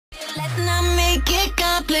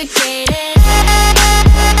complicated.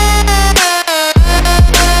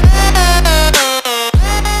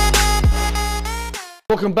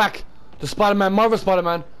 Welcome back to Spider-Man, Marvel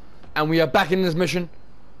Spider-Man, and we are back in this mission.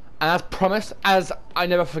 And as promised, as I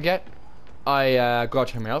never forget, I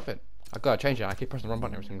gotta change my outfit. I gotta change it. I keep pressing the wrong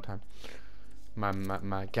button every single time.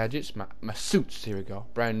 My gadgets, my suits. Here we go,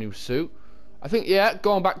 brand new suit. I think, yeah,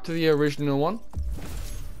 going back to the original one.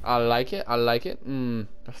 I like it. I like it.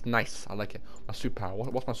 That's nice. I like it. My suit power.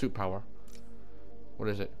 What's my suit power? What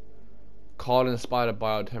is it? Call in spider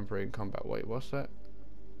bio temporary combat. Wait, what's that?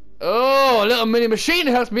 Oh, a little mini machine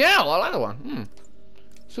helps me out. I like that one.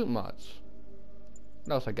 Suit mods.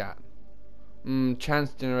 What else I got?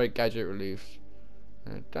 Chance to generate gadget relief.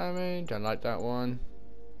 Damage. I like that one.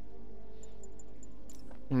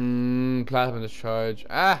 Plasma discharge.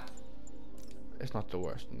 It's not the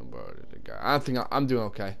worst in the world, is it, guy? I think I'm doing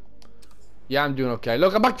okay. Yeah, I'm doing okay.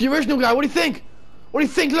 Look, I'm back to the original guy. What do you think? What do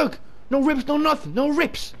you think? Look, no rips, no nothing, no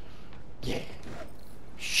rips. Yeah.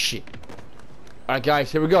 Shit. All right,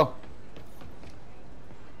 guys, here we go.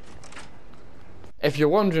 If you're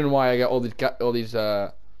wondering why I got all these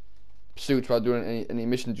suits while doing any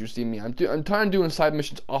missions you see me, I'm trying to do side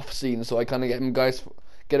missions off scene, so I kind of get them guys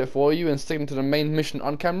get it for you and stick them to the main mission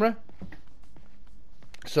on camera.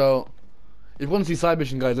 So if you want to see side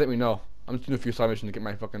mission, guys, let me know. I'm just doing a few side missions to get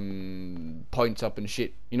my fucking points up and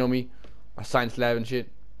shit. You know me, my science lab and shit.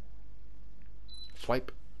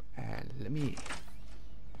 Swipe and let me.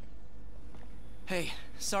 Hey,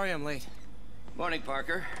 sorry I'm late. Morning,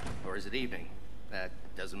 Parker. Or is it evening? That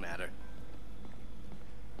doesn't matter.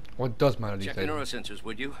 What does matter these Check days? the neurosensors,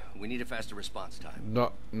 would you? We need a faster response time.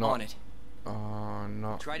 No. On it.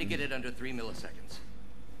 No. Try to get it under 3 milliseconds.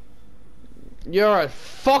 You're a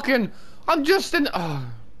fucking. I'm just in.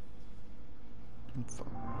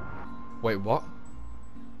 Wait, what?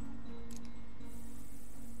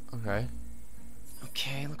 Okay.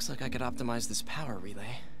 Okay, looks like I could optimize this power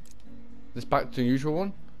relay. This back to the usual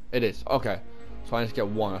one? It is. Okay. So I need to get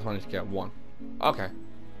one. That's why I need to get one. Okay.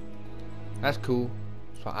 That's cool.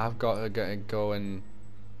 So I've got to get it going.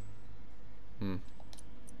 I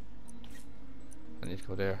need to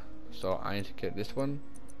go there. So I need to get this one.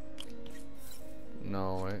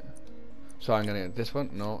 No, wait. So I'm gonna get this one.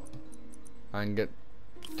 No. I can get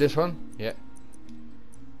this one. Yeah.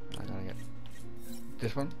 I'm gonna get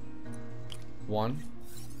this one. One.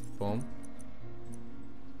 Boom.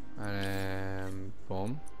 And then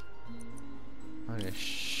boom. I need a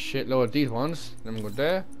shitload of these ones. Let me go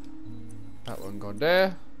there. That one go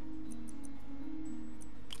there.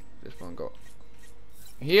 This one go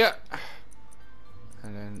here.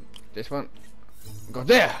 And then this one go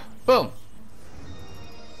there. Boom.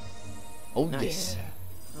 Oh, Nice. yeah.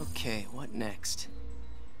 Okay, what next?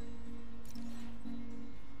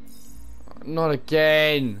 Not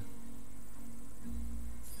again.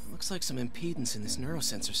 Looks like some impedance in this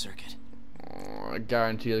neurosensor circuit. Oh, I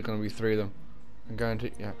guarantee there's gonna be 3 of them. I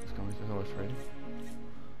guarantee. Yeah, there's always 3.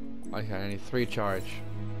 Okay, I need 3 charge.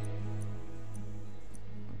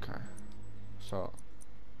 Okay. So.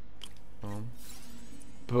 Boom.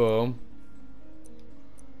 Boom.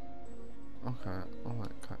 Okay. Oh,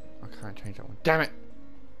 I can't change that one. Damn it!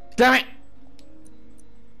 Damn it!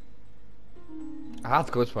 I have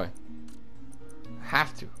to go this way.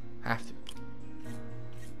 Have to.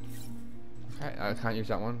 Okay, I can't use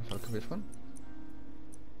that one, so it could be this one.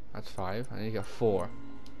 That's 5. I need to get 4.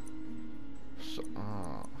 So,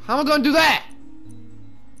 how am I gonna do that?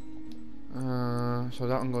 So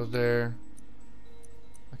that one goes there.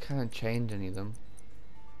 I can't change any of them.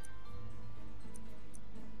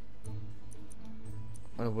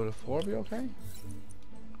 Would a 4 be okay?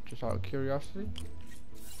 Just out of curiosity.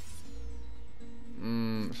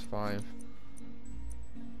 It's 5.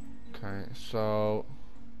 Okay, so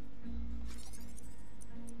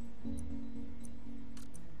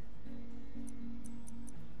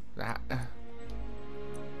that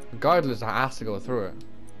regardless, I have to go through it.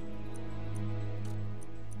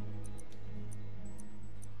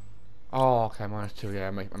 Oh, okay, -2.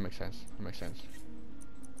 Yeah, that makes sense. That makes sense.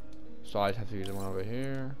 So I just have to use the one over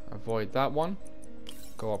here. Avoid that one.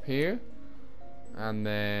 Go up here, and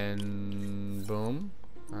then boom,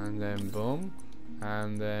 and then boom,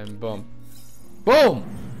 and then boom, boom.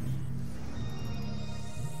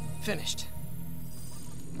 Finished.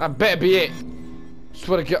 That better be it.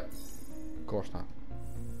 Swear to God. Of course not.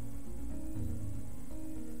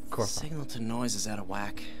 Of course not. Signal to noise is out of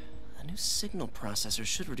whack. A new signal processor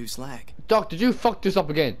should reduce lag. Doc, did you fuck this up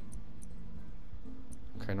again?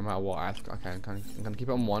 Okay, no matter what, okay, I'm gonna keep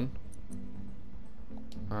it on 1.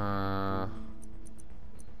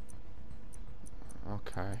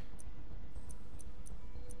 Okay.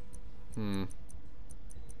 I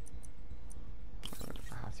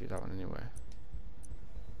have to use that one anyway.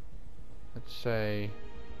 Let's say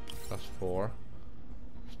 +4. So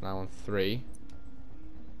now on 3.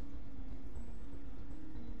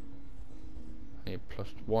 I need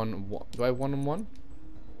 +1. Do I have 1 and 1?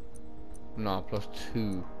 No,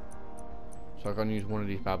 +2. So I'm gonna use one of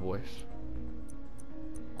these bad boys.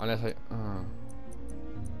 Unless I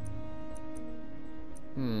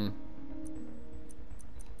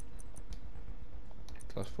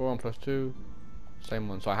 +4 and +2. Same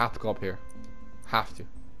one. So I have to go up here. Have to.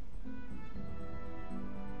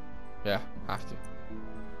 Yeah, have to.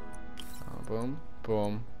 Boom,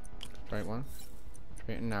 boom. Straight one.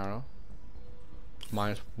 Straight and narrow.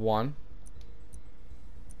 -1.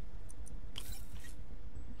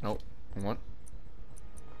 Nope, wrong one.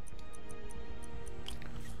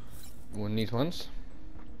 One of these ones.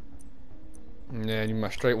 And then you my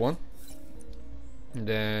straight one. And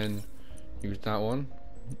then use that one.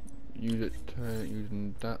 Use it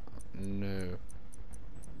using that. No.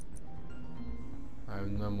 I have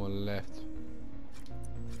no more left.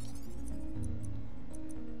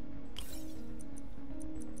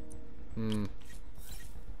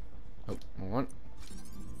 Oh, wrong one.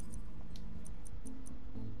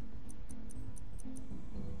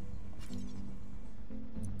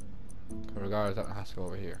 Regardless, that has to go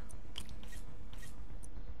over here.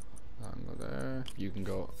 I can go there. You can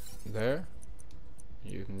go there.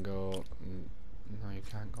 You can go. No, you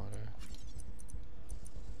can't go there.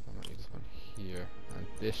 I'm gonna use this one here and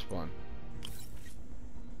this one.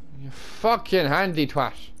 You fucking handy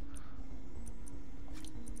twat.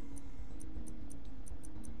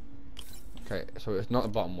 Okay, so it's not the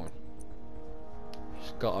bottom one.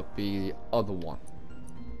 It's gotta be the other one.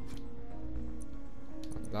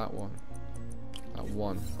 That one. That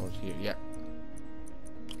one goes here. Yeah.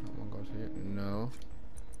 That one goes here. No.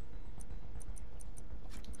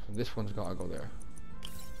 So this one's gotta go there.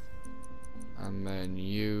 And then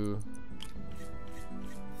you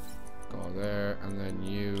go there, and then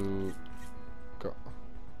you go.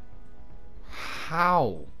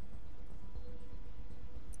 How?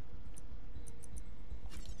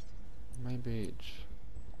 Maybe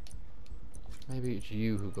it's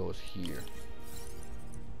you who goes here,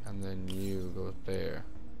 and then you go there.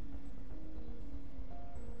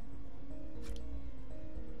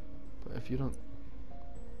 But if you don't.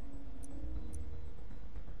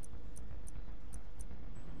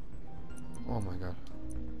 Oh my god.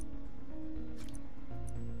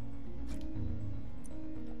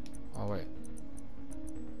 Oh wait.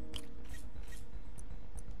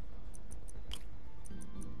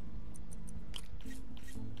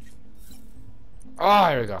 Oh,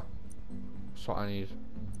 here we go. That's what I need.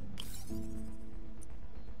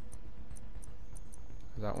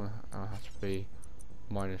 That one has to be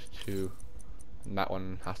 -2. And that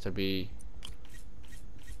one has to be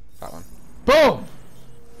that one. Boom!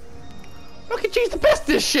 Look at you, the best of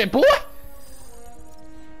this shit, boy!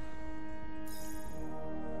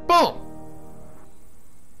 Boom!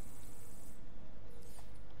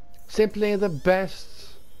 Simply the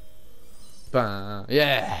best. Bah,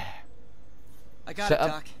 yeah! I got Set it,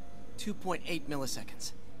 up. Doc. 2.8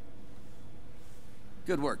 milliseconds.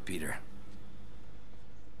 Good work, Peter.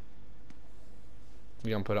 You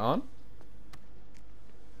gonna put it on?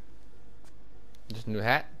 Just a new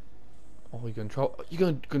hat? Oh, you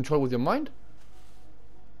gonna control with your mind?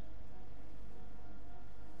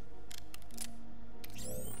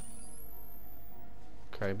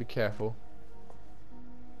 Okay, be careful.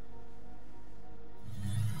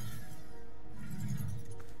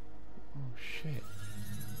 Oh shit.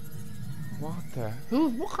 What the?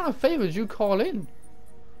 What kind of favors you call in?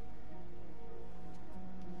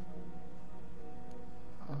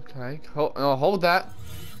 Okay, hold that.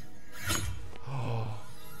 Oh,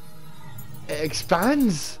 it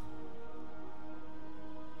expands.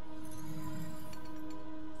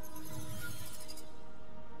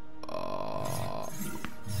 Oh,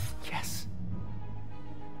 Yes.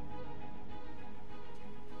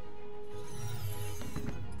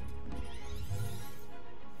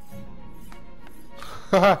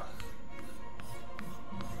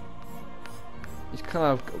 he's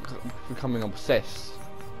kind of becoming obsessed.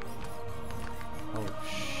 Oh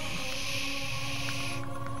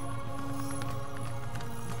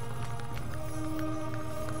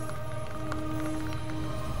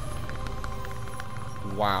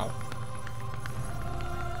wow.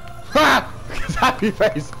 Ha! His happy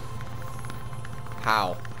face.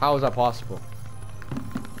 How? How is that possible?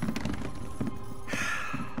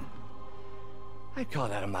 I'd call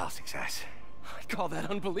that a mild success. I'd call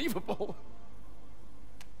that unbelievable.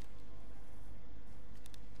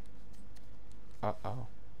 Uh-oh.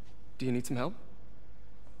 Do you need some help?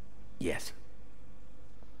 Yes.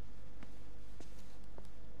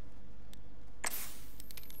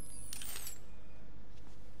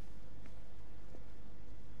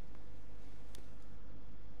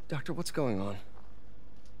 Doctor, what's going on?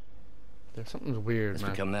 There's something weird, It's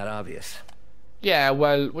man. become that obvious. Yeah,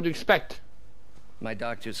 well, what do you expect? My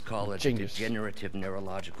doctors call it a Genius. degenerative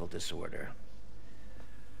neurological disorder.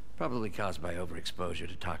 Probably caused by overexposure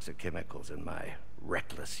to toxic chemicals in my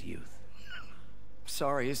reckless youth.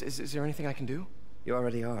 Sorry, is there anything I can do? You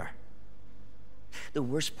already are. The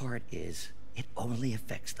worst part is, it only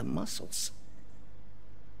affects the muscles.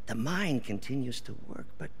 The mind continues to work,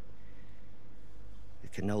 but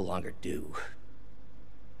it can no longer do.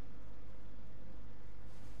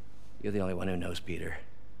 You're the only one who knows, Peter.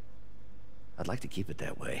 I'd like to keep it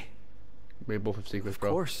that way. We both have secrets, Of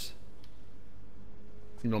bro. course.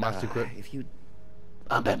 You know my secret. If you'd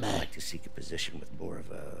I'm Batman. like to seek a position with more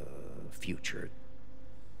of a future.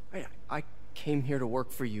 I came here to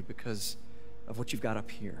work for you because of what you've got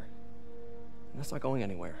up here. And that's not going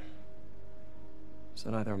anywhere. So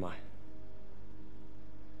neither am I.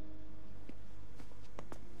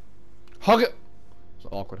 Hug it! It's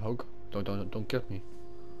an awkward hug. Don't get me.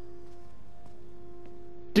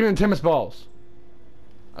 Give me the tennis balls.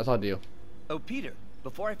 That's ideal. Oh, Peter,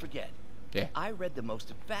 before I forget. Yeah. I read the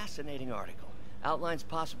most fascinating article. Outlines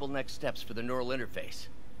possible next steps for the neural interface.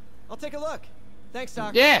 I'll take a look. Thanks,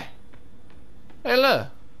 Doc. Yeah! Hey, look.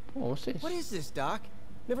 Oh, what's this? What is this, Doc?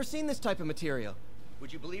 Never seen this type of material.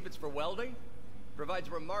 Would you believe it's for welding? Provides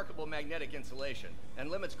remarkable magnetic insulation and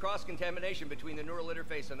limits cross-contamination between the neural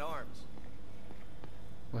interface and arms.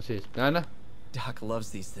 What's this? Banana? Doc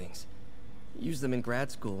loves these things. He used them in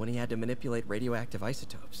grad school when he had to manipulate radioactive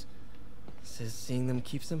isotopes. Says seeing them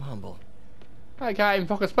keeps him humble. I can't even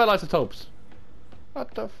fucking spell isotopes.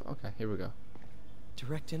 What the f... Okay, here we go.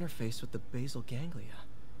 Direct interface with the basal ganglia.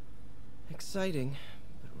 Exciting,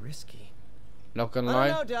 but risky. Not gonna I lie.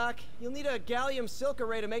 don't know, Doc. You'll need a gallium silk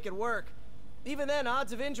array to make it work. Even then,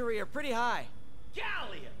 odds of injury are pretty high.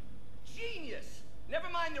 Gallium! Genius! Never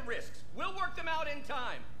mind the risks. We'll work them out in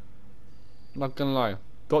time. Not gonna lie.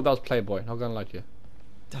 Thought that was Playboy. Not gonna lie to you.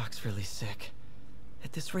 Doc's really sick.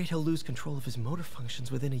 At this rate, he'll lose control of his motor functions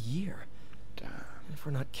within a year. Damn. And if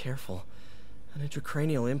we're not careful, an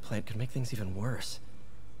intracranial implant could make things even worse.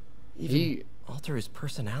 Even He- alter his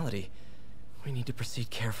personality. We need to proceed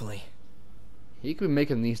carefully. He could be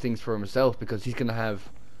making these things for himself because he's gonna have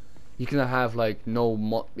like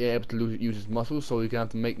no be able to use his muscles, so he can have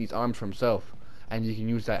to make these arms for himself, and you can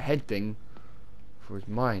use that head thing for his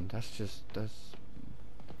mind. That's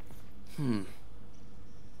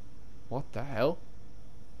what the hell?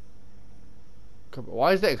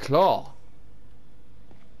 Why is that a claw?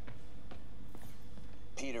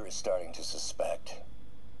 Peter is starting to suspect.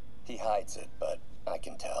 He hides it, but I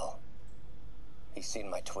can tell. He's seen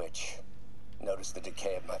my twitch, noticed the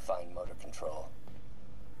decay of my fine motor control.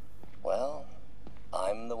 Well,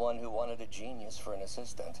 I'm the one who wanted a genius for an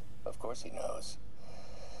assistant. Of course he knows.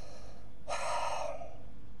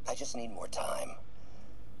 I just need more time.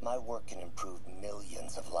 My work can improve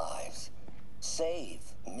millions of lives. Save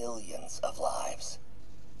millions of lives.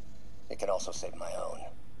 It can also save my own.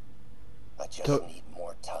 I just need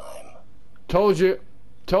more time. Told you.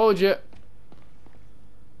 Told you.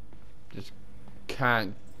 Just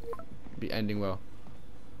can't be ending well.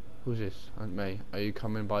 Who's this? Aunt May. Are you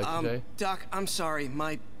coming by today? Doc, I'm sorry.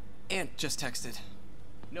 My aunt just texted.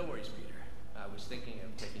 No worries, Peter. I was thinking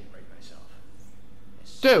of taking a break myself.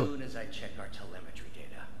 As Do. soon as I check our telemetry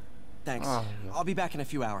data. Thanks. Oh, no. I'll be back in a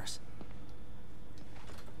few hours.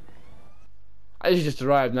 I just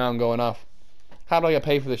arrived now. I'm going off. How do I get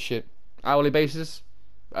paid for this shit? Hourly basis?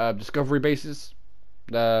 Discovery basis?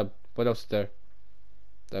 What else is there?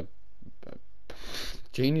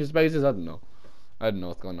 Genius basis? I don't know. I don't know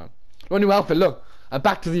what's going on. Oh, new outfit. Look, I'm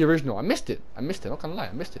back to the original. I missed it. Not gonna lie.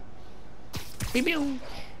 I missed it. Beep, beep.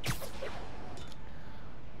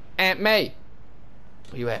 Aunt May.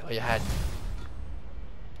 Where you at? Where you at?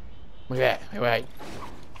 Where you at? Where you at?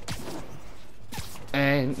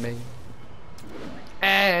 Aunt May.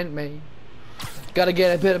 Aunt May. Gotta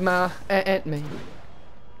get a bit of my Aunt May.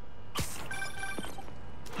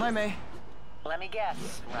 Hi, May. Let me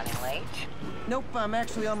guess, running late? Nope, I'm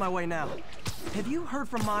actually on my way now. Have you heard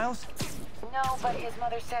from Miles? No, but his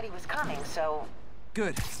mother said he was coming, so...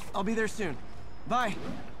 Good. I'll be there soon. Bye.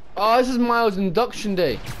 Oh, this is Miles' induction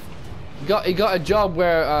day. He got a job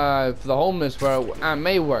where for the homeless where Aunt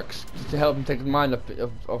May works to help him take the mind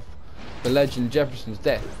of the legend Jefferson's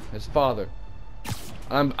death, his father.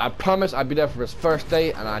 And I promise I'll be there for his first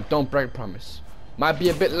day, and I don't break promise. Might be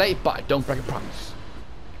a bit late, but I don't break a promise.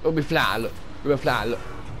 It'll be fly, look. It'll be fly, look.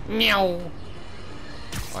 Meow.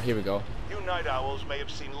 Oh, here we go. You night owls may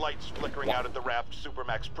have seen lights flickering out at the Raft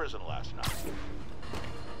Supermax prison last night.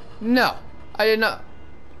 No, I did not.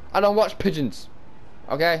 I don't watch pigeons.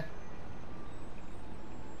 Okay?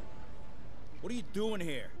 What are you doing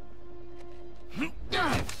here?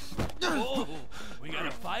 Oh, we got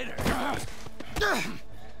a fighter.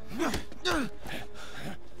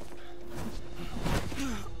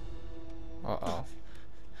 Uh-oh.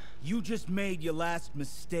 You just made your last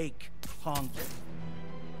mistake, punk.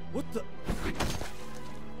 What the?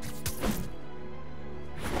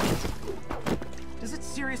 Does it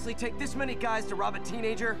seriously take this many guys to rob a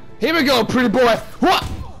teenager? Here we go, pretty boy. What?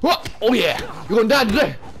 What? Oh yeah. You're gonna die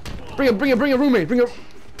today. Bring a roommate. Bring a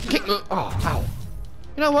kick. Oh, ow.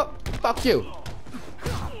 You know what? Fuck you.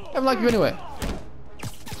 I don't like you anyway.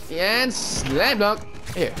 And slam dunk.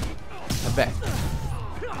 Here. I bet.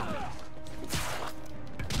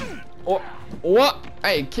 Oh, what?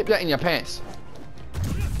 Hey, keep that in your pants.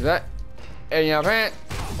 Is that in your pants?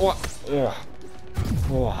 What? Oh.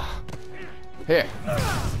 Oh. Here.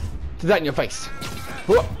 Do that in your face.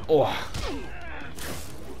 Oh. Oh.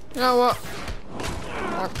 You know what?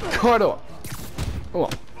 Corridor. Oh.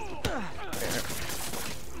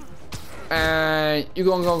 And you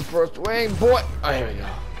gonna go first wing, boy. Oh, here we go.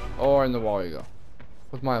 Or in the wall you go.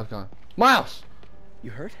 Where's Miles gone? Miles!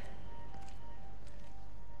 You hurt?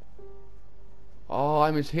 Oh,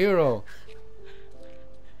 I'm his hero.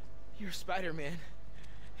 You're Spider-Man.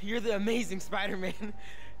 You're the amazing Spider-Man.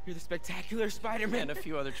 You're the spectacular Spider-Man. And a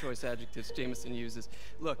few other choice adjectives Jameson uses.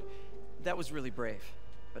 Look, that was really brave.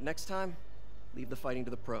 But next time, leave the fighting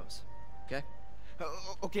to the pros. Okay?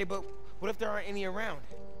 Okay, but what if there aren't any around?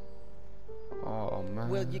 Oh, man.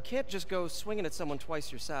 Well, you can't just go swinging at someone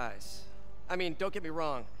twice your size. I mean, don't get me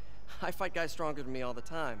wrong. I fight guys stronger than me all the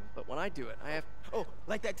time. But when I do it, I have... Oh,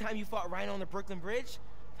 like that time you fought Rhino on the Brooklyn Bridge?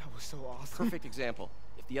 That was so awesome. Perfect example.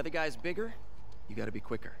 If the other guy's bigger, you gotta be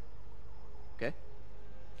quicker. Okay?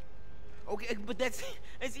 Okay, but that's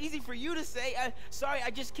easy for you to say. Sorry, I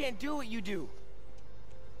just can't do what you do.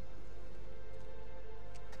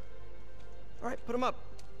 All right, put him up.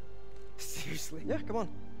 Seriously? Yeah, come on.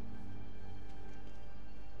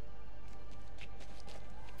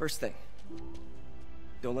 First thing,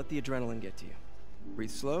 don't let the adrenaline get to you. Breathe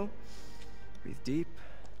slow, breathe deep,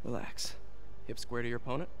 relax. Hip square to your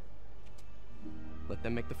opponent. Let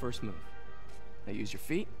them make the first move. Now use your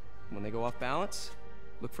feet. When they go off balance,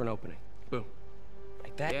 look for an opening. Boom.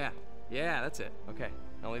 Like that? Yeah, that's it. Okay,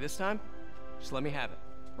 not only this time, just let me have it.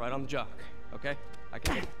 Right on the jaw, okay? I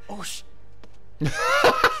can... Oh,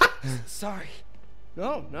 sorry.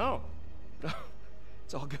 No.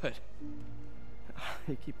 It's all good.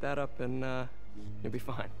 You keep that up and you'll be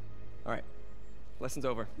fine. All right, lesson's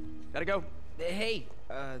over. Gotta go. Hey,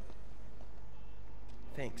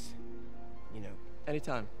 thanks. You know.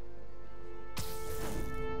 Anytime.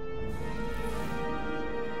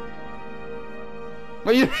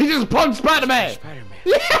 Well, you just punched Spider-Man. Spider-Man.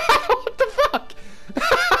 Yeah, what the fuck?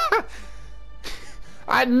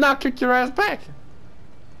 I'd not kick your ass back.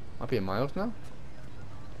 Might be in Miles now.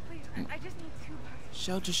 Please, I just need 2 bucks.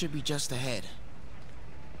 Shelter should be just ahead.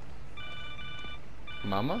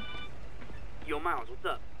 Mama? Yo, Miles, what's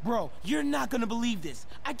up? Bro, you're not gonna believe this.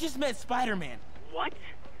 I just met Spider-Man. What?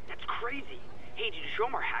 That's crazy. Hey, did you show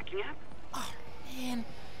him our hacking app? Oh, man.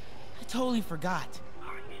 I totally forgot.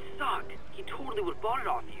 Oh, you suck. He totally would have bought it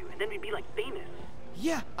off you, and then we'd be, like, famous.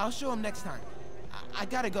 Yeah, I'll show him next time. I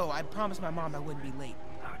gotta go. I promised my mom I wouldn't be late.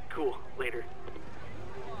 Cool. Later.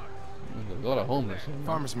 There's a lot of homeless.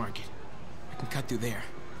 Farmer's market. I can cut through there.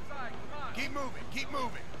 Keep moving, keep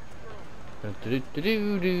moving.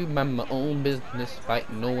 Do mind my own business,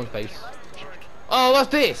 fighting no one's face. Oh, what's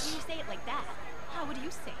this? When you say it like that, how would you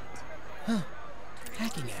say it? Huh.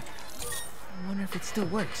 Hacking app. I wonder if it still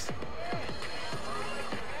works.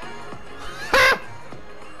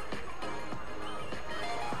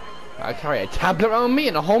 I carry a tablet on me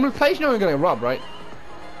in a homeless place? No one's gonna get robbed, right?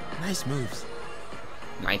 Nice moves.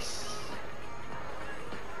 Nice.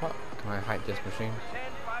 What? Can I hack this machine?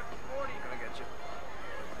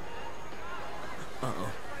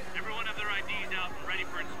 Uh-oh. Everyone have their IDs out and ready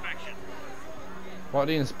for inspection. What are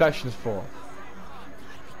the inspections for?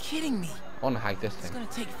 You're kidding me. I wanna hack this It's thing.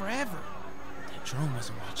 gonna take forever. That drone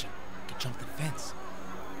wasn't watching. Could jump the fence.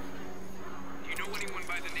 Do you know anyone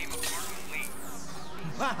by the name of Martin Lee?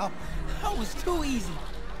 Wow, that was too easy.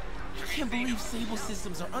 I can't believe Sable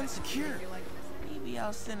systems are unsecured. Maybe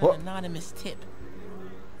I'll send an What? anonymous tip.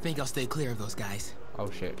 Think I'll stay clear of those guys.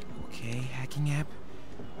 Oh shit. Okay, hacking app.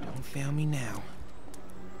 Don't fail me now.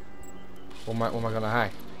 What am I gonna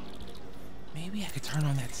hack? Maybe I could turn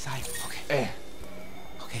on that siren. Okay.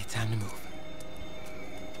 Okay, time to move.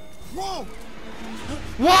 Whoa!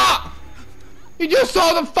 What? You just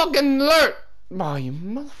saw the fucking alert! Oh, you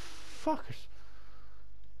motherfuckers.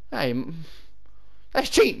 Hey, that's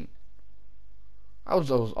cheating. I was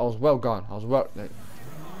well gone. I was well.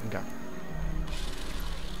 Okay.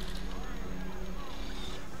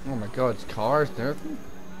 Oh my god, it's cars and everything.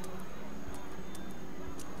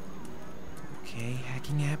 Okay,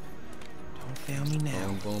 hacking app. Don't fail me now.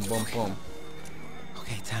 Boom, boom, boom, boom.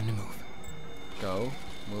 Okay, time to move. Go.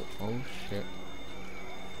 Move. Oh shit.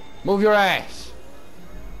 Move your ass.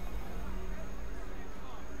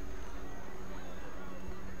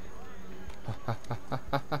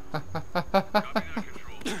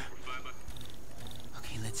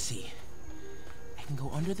 Okay, let's see. I can go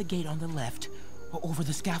under the gate on the left or over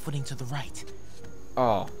the scaffolding to the right.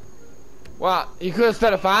 Oh. Well, you could have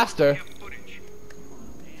said it faster.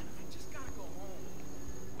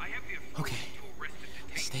 Okay,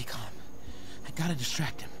 stay calm. I gotta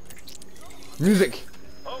distract him. Music.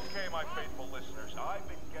 Okay, my faithful listeners, I've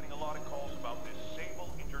been getting a lot of calls about this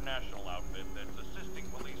Sable International outfit that's assisting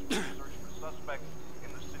police with the search for suspects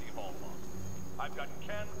in the city of Alpha. I've got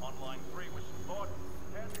Ken on line 3 with some thoughts.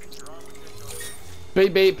 Ken, you're on with this.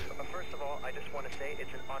 Beep beep. First of all, I just want to say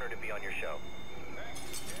it's an honor to be on your show.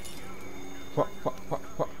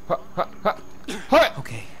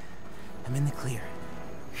 Okay, I'm in the clear.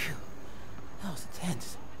 Phew, that was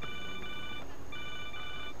intense.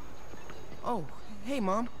 Oh, hey,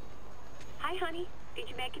 Mom. Hi, honey. Did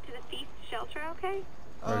you make it to the feast shelter okay?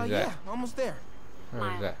 Where's Yeah, that? almost there.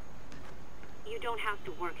 Where is that? You don't have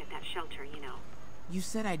to work at that shelter, you know. You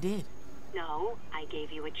said I did. No, I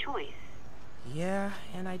gave you a choice. Yeah,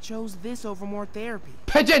 and I chose this over more therapy.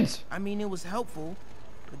 Pigeons! I mean, it was helpful.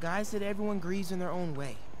 The guy said everyone grieves in their own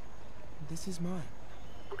way. This is mine.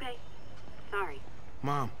 Okay. Sorry.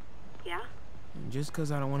 Mom. Yeah? Just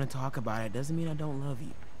because I don't want to talk about it doesn't mean I don't love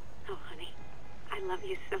you. Oh, honey. I love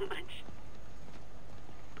you so much.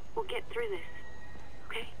 We'll get through this.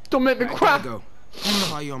 Okay? Don't make me I cry. gotta go. I'll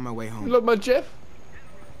call you on my way home. You love my Jeff?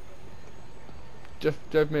 Jeff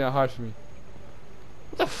made a heart for me.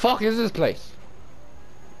 What the fuck is this place?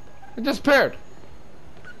 It disappeared.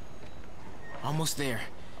 Almost there.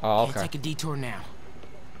 Oh, okay. Can't take a detour now.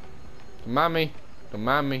 Don't mind me. Don't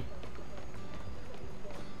mind me.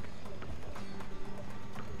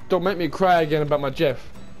 Don't make me cry again about my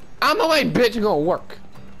Jeff. I'm away, bitch. I'm gonna work.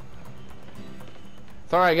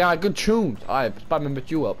 It's alright, got good tunes. Alright, Spiderman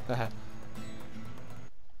bet you up.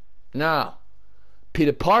 Now,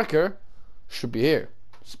 Peter Parker should be here.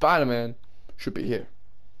 Spider-Man should be here.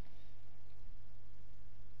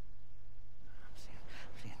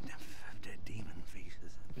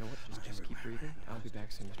 You know what? Just keep breathing. I'll be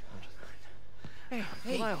back soon, Mr. Hodges.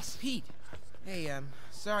 Hey, Miles. Pete. Hey,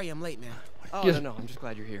 sorry I'm late, man. Oh, Yes. no, I'm just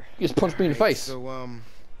glad you're here. You just punched me in the face. So,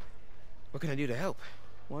 what can I do to help?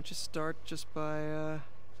 Why don't you start just by,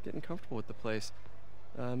 getting comfortable with the place.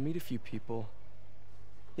 Meet a few people.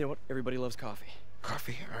 You know what? Everybody loves coffee.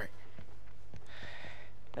 Coffee? Alright.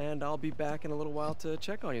 And I'll be back in a little while to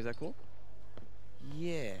check on you. Is that cool?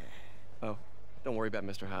 Yeah. Oh, don't worry about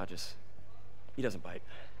Mr. Hodges. He doesn't bite.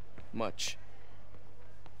 Much.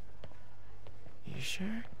 You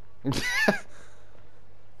sure?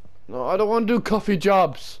 No, I don't want to do coffee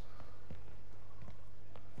jobs.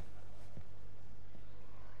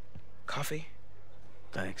 Coffee?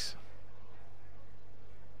 Thanks.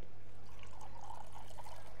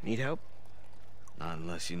 Need help? Not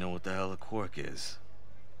unless you know what the hell a quark is.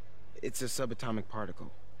 It's a subatomic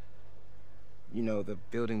particle. You know, the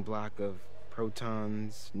building block of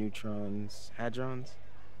protons, neutrons, hadrons.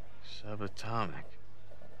 Subatomic.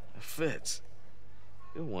 It fits.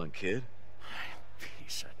 Good one, kid.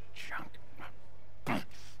 Piece of junk.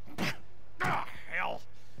 Ah, hell.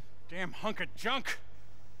 Damn hunk of junk.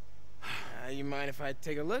 You mind if I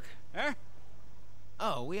take a look? Huh?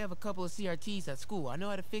 Oh, we have a couple of CRTs at school. I know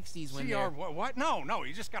how to fix these when they're... What? No,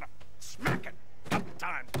 you just gotta smack it up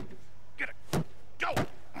time. Get it. Go!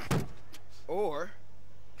 Or,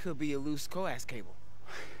 could be a loose coax cable.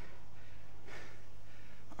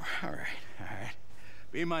 All right.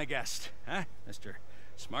 Be my guest, huh, Mr.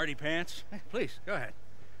 Smarty Pants? Hey, please, go ahead.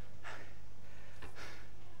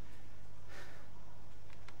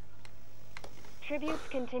 Tributes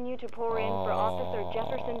continue to pour in for Officer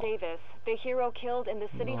Jefferson Davis, the hero killed in the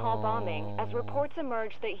City Hall bombing, as reports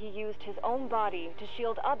emerge that he used his own body to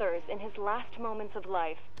shield others in his last moments of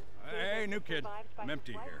life. Hey, new kid. I'm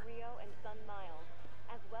empty here. Rio and son Miles,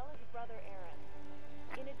 as well as brother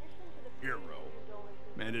Aaron. In addition to the Hero.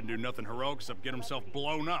 Man didn't do nothing heroic except get himself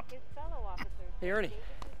blown up. his fellow Hey, Ernie.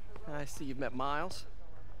 I see you've met Miles.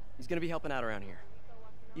 He's gonna be helping out around here.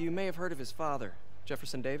 You may have heard of his father,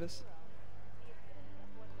 Jefferson Davis.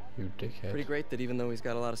 You dickhead. Pretty great that even though he's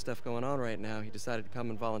got a lot of stuff going on right now, he decided to come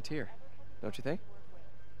and volunteer. Don't you think?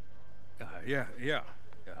 Yeah.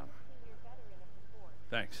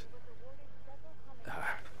 Thanks.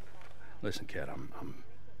 Listen, kid, I'm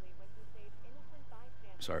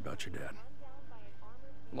sorry about your dad.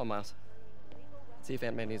 Come on, Miles. Let's see if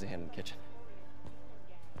Aunt May needs a hand in the kitchen.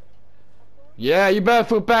 Yeah, you better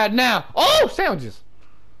feel bad now. Oh, sandwiches.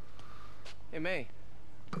 Hey, May.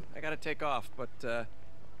 I gotta take off, but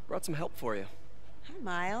brought some help for you. Hi,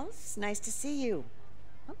 Miles. Nice to see you.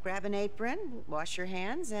 Well, grab an apron, wash your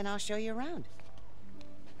hands, and I'll show you around.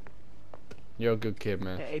 You're a good kid,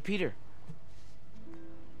 man. Hey, Peter.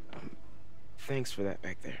 Thanks for that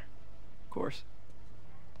back there. Of course.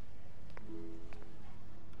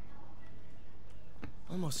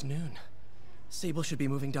 Almost noon. Sable should be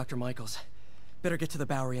moving Dr. Michaels. Better get to the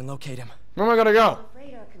Bowery and locate him. Where am I gonna go? I'm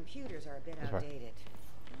afraid our computers are a bit outdated.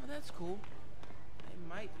 Oh, that's cool. I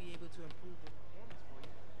might be able to improve the performance for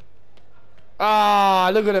you. Ah,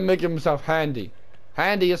 look at him making himself handy.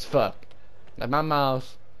 Handy as fuck. Like my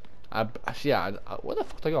mouse. Where the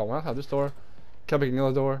fuck did I go? I went out this door. Kept picking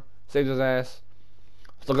another door. Saved his ass.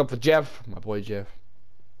 Let's look up for Jeff. My boy Jeff.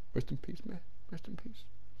 Rest in peace, man. Rest in peace.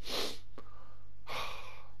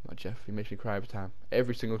 My Jeff, he makes me cry every time.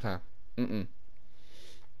 Every single time.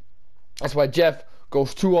 That's why Jeff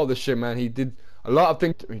goes through all this shit, man. He did a lot of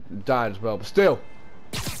things. He died as well, but still.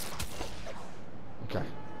 Okay,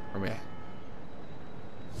 where am I at?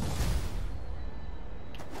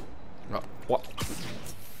 Oh, what?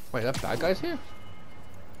 Wait, that bad guy's here?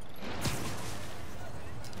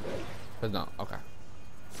 But no, okay.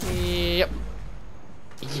 Yep.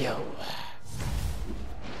 Yo.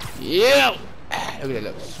 Look at that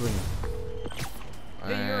little swing.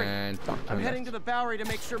 Hey, Yuri. And I'm heading to the Bowery to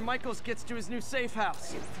make sure Michaels gets to his new safe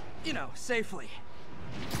house. You know, safely.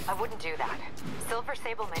 I wouldn't do that. Silver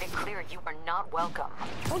Sable made it clear you are not welcome.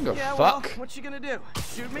 What the Yeah, fuck? well, what you gonna do?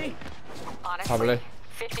 Shoot me? Honestly, Probably.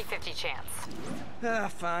 50-50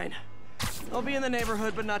 chance. Fine. I'll be in the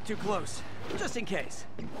neighborhood, but not too close. Just in case.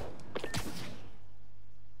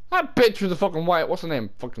 That bitch with the fucking white. What's the name?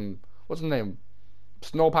 What's the name?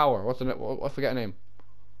 Snow Power. What's the name? I forget her name.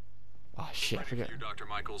 Oh shit, I forget. Dr.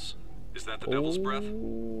 Michaels. Is that the Devil's Breath?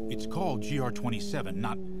 It's called GR27,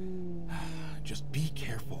 not... Just be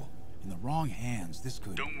careful. In the wrong hands, this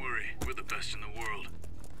could... Don't worry, we're the best in the world.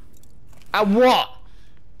 At what?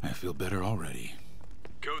 I feel better already.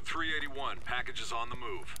 Code 381, package is on the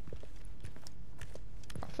move.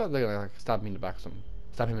 I felt like stab me in the back or something.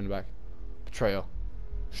 Stab him in the back. Betrayal.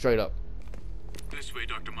 Straight up. This way,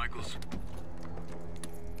 Dr. Michaels.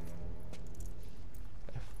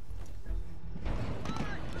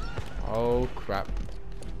 Oh crap.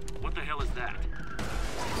 What the hell is that?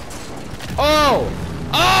 Oh!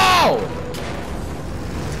 Oh!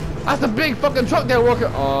 That's the big fucking truck they're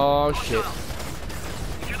working. Oh shit.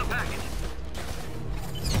 Secure the package.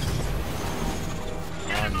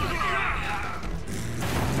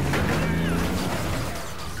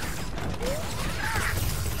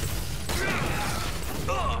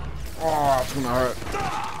 Oh, it's gonna hurt.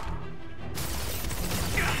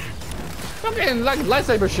 I'm getting like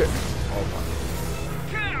lightsaber shit. Oh my.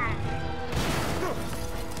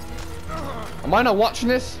 Am I not watching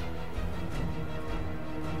this?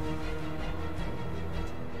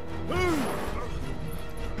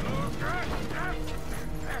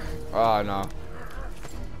 Oh no.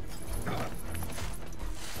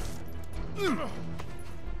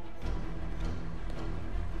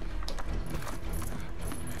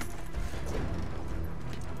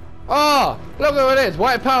 Oh, look who it is,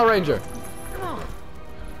 White Power Ranger.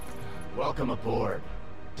 Welcome aboard,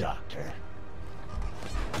 Doctor.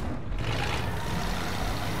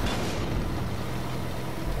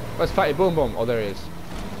 Where's Fatty Boom Boom? Oh, there he is.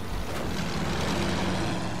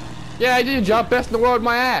 Yeah, I did your job, best in the world,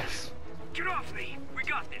 my ass. Get off me! We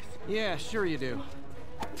got this! Yeah, sure you do.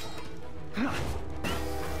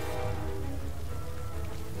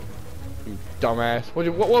 You dumbass. What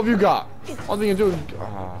have you got? All you can do is...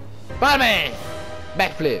 Spiderman!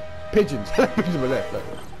 Backflip. Pigeons. Pigeons on my left. Look.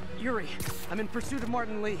 Yuri, I'm in pursuit of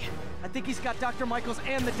Martin Lee. I think he's got Dr. Michaels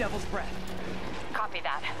and the Devil's Breath. Copy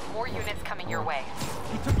that. More units coming your way.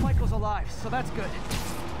 He took Michaels alive, so that's good.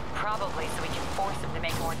 Probably so we can force him to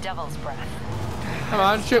make more Devil's Breath. Come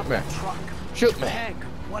on, shoot me. Truck. Shoot me. Tank,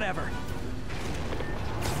 whatever.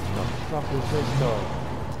 The fuck is this though?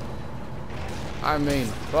 I mean,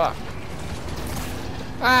 fuck.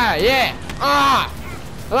 Ah, yeah. Ah!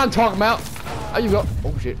 That's what I'm talking about. How you go?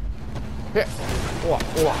 Oh shit. Hit.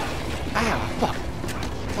 Ah, fuck.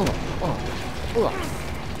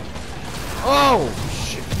 Oh,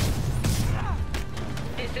 shit.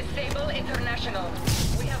 This is Sable International.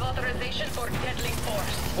 We have authorization for deadly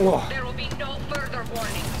force. There will be no further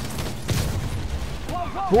warning.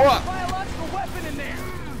 What? Biological weapon in there.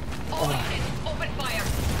 All units, open fire.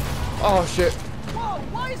 Oh, shit. Whoa,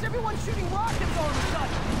 why is everyone shooting rockets all of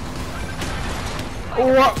a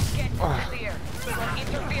What? sudden? Get clear. We're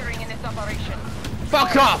interfering in this operation.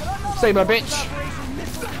 Fuck off! Say my bitch.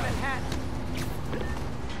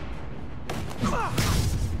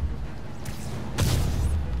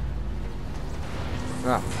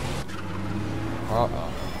 Ah. Uh-oh.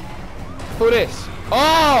 Who this?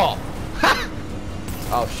 Oh! Ha!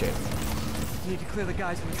 Oh shit. Need to clear the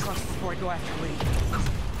guys in the trucks before I go after Lee.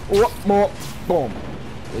 What more? Boom.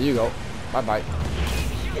 There you go. Bye bye.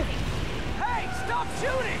 Hey, stop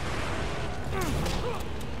shooting!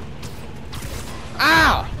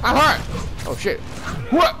 Ow! I'm hurt! Oh shit.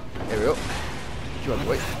 What? There we go. You want to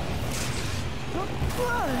wait?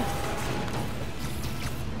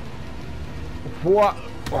 What?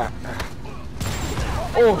 What?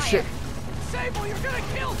 Oh shit. Sable, you're gonna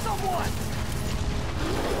kill someone!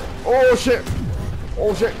 Oh shit.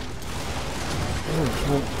 Oh shit.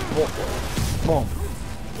 Boom.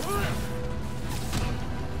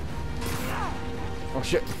 Oh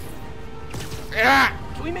shit. Ah!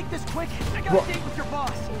 Can we make this quick? I got a date with your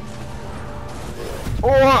boss.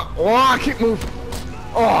 Oh, I can't move.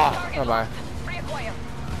 Oh, bye bye.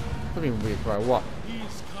 What do you mean reacquire? What? He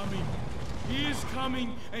is coming. He is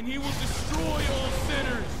coming, and he will destroy all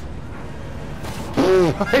sinners.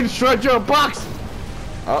 I destroyed your box.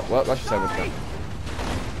 Oh, well, that's just everything.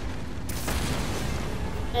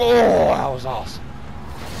 Oh, that was awesome.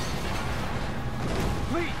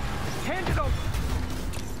 Lee, hand it over.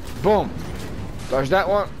 Boom. Dodge that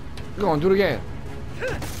one. Go on, do it again.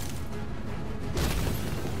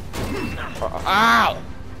 Ow!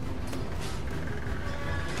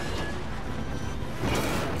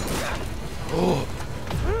 Oh.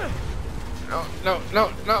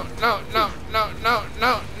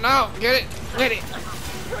 No. Get it.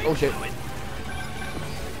 Oh shit.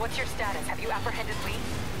 What's your status? Have you apprehended Lee?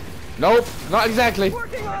 Nope, not exactly.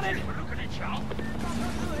 Working on it.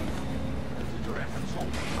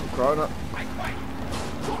 I'm crying up.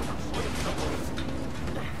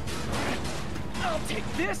 I'll take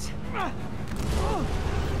this.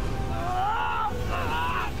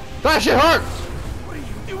 That shit hurts. What are you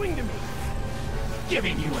doing to me?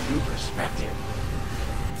 Giving you a new perspective.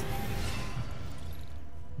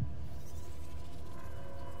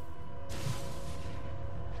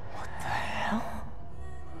 What the hell?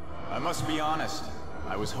 I must be honest.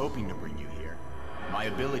 I was hoping to bring you here. My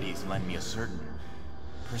abilities lend me a certain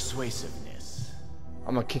persuasiveness.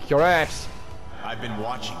 I'm gonna kick your ass. I've been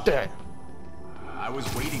watching. Dead. I was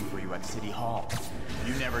waiting for you at City Hall.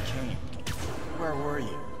 You never came. Where were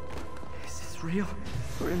you? Is this real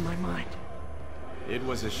or in my mind? It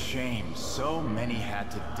was a shame so many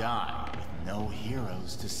had to die with no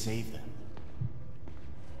heroes to save them.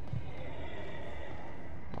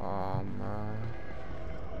 Oh man.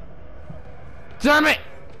 Damn it!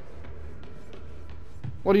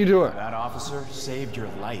 What are you doing? That officer saved your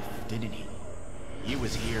life, didn't he? He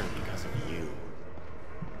was here because of you.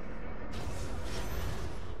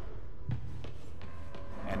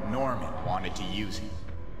 And Norman wanted to use him.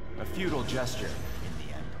 A futile gesture in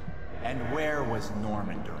the end. And where was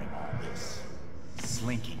Norman during all this?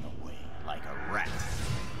 Slinking away like a rat.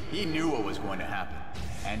 He knew what was going to happen,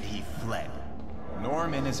 and he fled.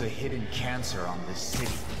 Norman is a hidden cancer on this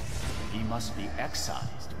city. He must be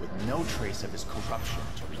excised with no trace of his corruption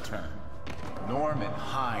to return. Norman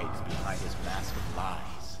hides behind his mask of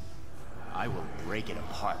lies. I will break it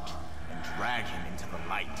apart and drag him into the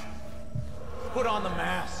light. Put on the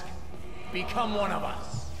mask. Become one of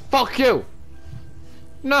us. Fuck you.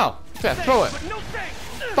 No. Yeah, throw it. No thanks.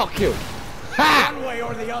 Fuck you. Ha! One way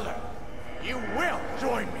or the other, you will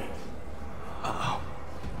join me. Uh-oh,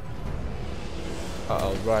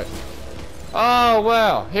 right. Oh,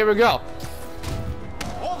 well, here we go.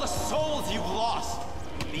 All the souls you've lost,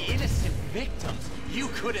 the innocent victims you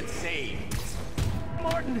couldn't save.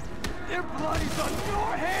 Martin, their blood is on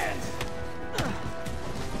your hands.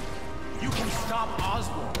 You can stop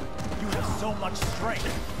Osborn. You have so much strength.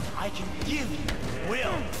 I can give you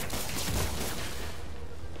will.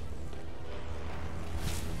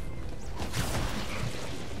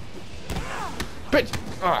 Bitch!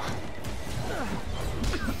 Ah.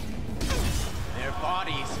 Their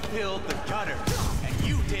bodies filled the gutter, and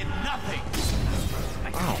you did nothing.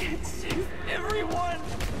 I can't save everyone.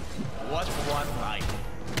 What's one life?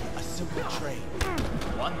 A to betray.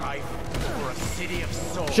 One life for a city of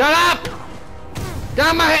souls. Shut up! Get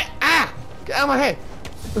out of my head! Ah! Get out of my head!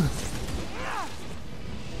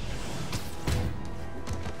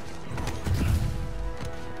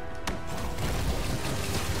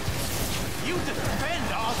 You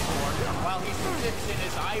defend Osborn while he sits in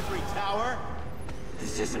his ivory tower?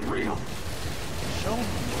 This isn't real. Show me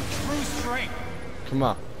your true strength. Come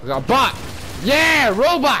on. We got a bot! Yeah!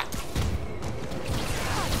 Robot!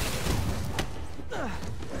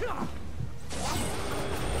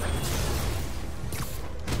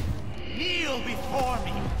 Kneel before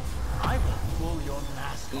me. I will pull your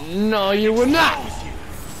mask off. No, you will not!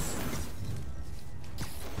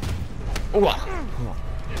 Ooh,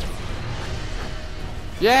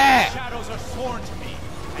 yeah! Shadows are sworn to me,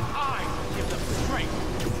 and I will give them strength.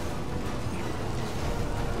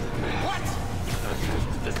 What?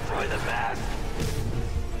 Destroy the mask.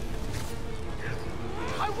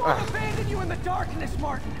 I won't abandon you in the darkness,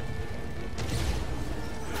 Martin.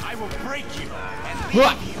 I will break you and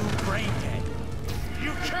leave you brain dead.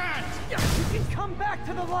 You can't! You can come back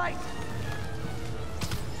to the light!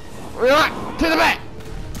 Right, to the back!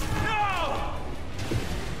 No!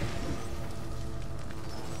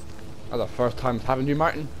 That's the first time it's happened to you,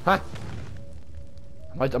 Martin? Huh?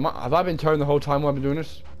 Have I been turned the whole time while I've been doing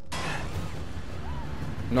this?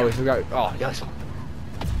 No, we still got. Oh, yes.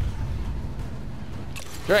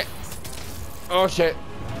 Great. Oh, shit.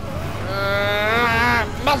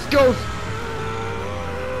 Muscles!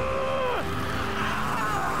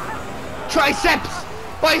 Triceps!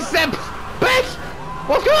 Biceps! Bitch!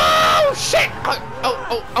 What's going on? Oh, shit!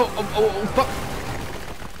 Oh, fuck.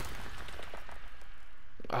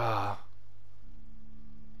 Ah.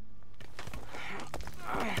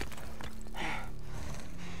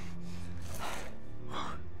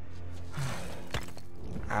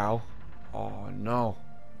 Ow. Oh, no.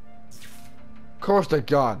 Of course they're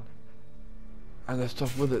gone. And there's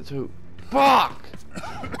stuff with it too. Fuck!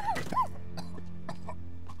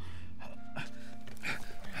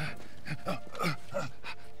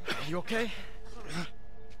 You okay?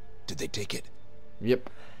 Did they take it? Yep.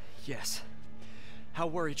 Yes. How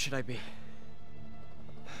worried should I be?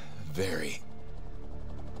 Very.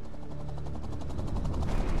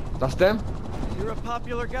 That's them? You're a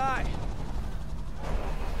popular guy.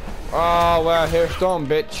 Oh, well, here's Storm,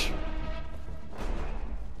 bitch.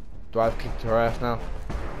 Do I have kicked her ass now?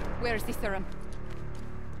 Where is the serum?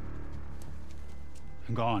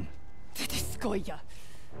 I'm gone. Discoya.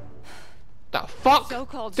 The fuck?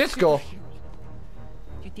 So-called Disco. superhero.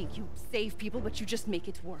 You think you save people, but you just make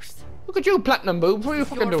it worse. Look at you, Platinum Boobs. What are you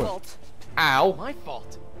fucking Your doing? fault. Ow. My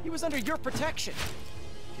fault. He was under your protection.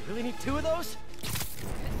 You really need two of those?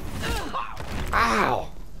 Ow.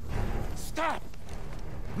 Stop!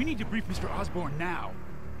 We need to brief Mr. Osborn now.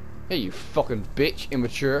 Hey, you fucking bitch.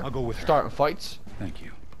 Immature. I'll go with her. Starting fights. Thank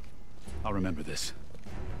you. I'll remember this.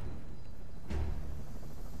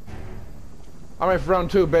 I'm ready for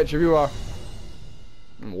round 2, bitch, if you are.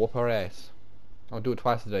 Whoop her ass. I'll do it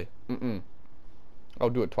twice a day. I'll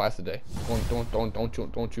do it twice a day.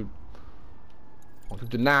 Don't you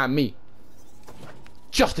deny me.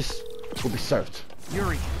 Justice will be served.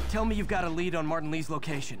 Yuri, tell me you've got a lead on Martin Lee's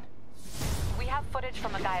location. We have footage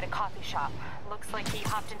from a guy at a coffee shop. Looks like he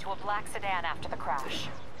hopped into a black sedan after the crash.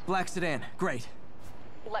 Black sedan, great.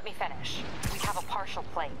 Let me finish. We have a partial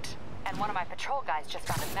plate. And one of my patrol guys just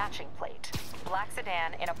found a matching plate. Black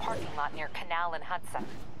sedan in a parking lot near Canal and Hudson.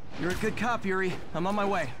 You're a good cop, Yuri. I'm on my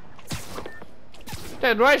way.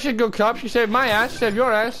 Dead right, she's a good cop. She saved my ass. She saved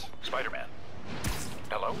your ass. Spider-Man.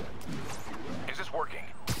 Hello? Is this working?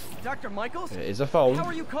 Dr. Michaels? It is a phone. How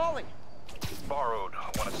are you calling? Borrowed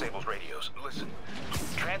one of Sable's radios. Listen,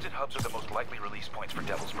 transit hubs are the most likely release points for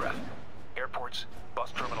Devil's Breath. Airports,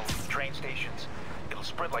 bus terminals, train stations. It'll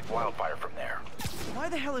spread like wildfire from there. Why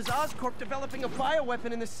the hell is Oscorp developing a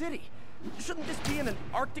bioweapon in the city? Shouldn't this be in an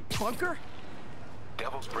Arctic bunker?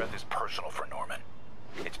 Devil's Breath is personal for Norman.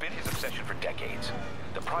 It's been his obsession for decades.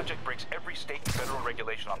 The project breaks every state and federal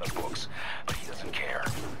regulation on the books, but he doesn't care.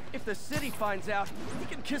 If the city finds out, he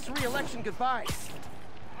can kiss re-election goodbye.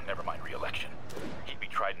 Never mind re-election. He'd be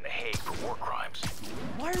tried in The Hague for war crimes.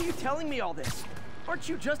 Why are you telling me all this? Aren't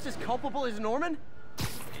you just as culpable as Norman?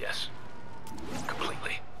 Yes.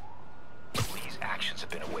 Completely. But Lee's actions have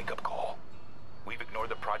been a wake-up call. We've ignored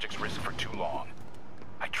the project's risk for too long.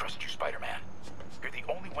 I trust you, Spider-Man. You're the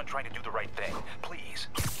only one trying to do the right thing. Please,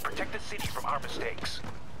 protect the city from our mistakes.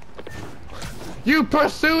 You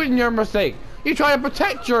pursuing your mistake. You try to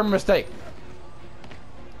protect your mistake.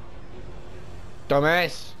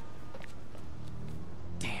 Dumbass.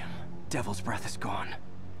 Damn, Devil's Breath is gone.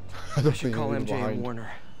 I should call MJ and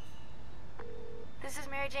Warner. this is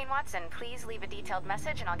Mary Jane Watson. Please leave a detailed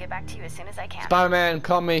message and I'll get back to you as soon as I can. Spider-Man,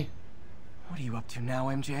 call me. What are you up to now,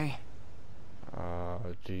 MJ?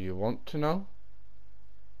 Do you want to know?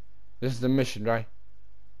 This is the mission, right?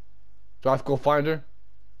 Do I have to go find her?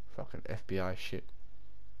 Fucking FBI shit.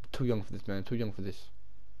 I'm too young for this, man. Too young for this.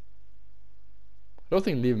 I don't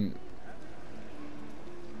think leaving.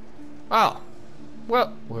 Oh.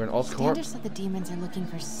 Well, we're in Oscorp. Standish said the demons are looking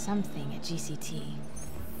for something at GCT.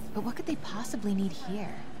 But what could they possibly need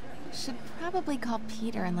here? Should probably call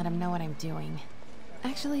Peter and let him know what I'm doing.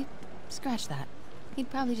 Actually, scratch that. He'd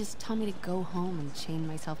probably just tell me to go home and chain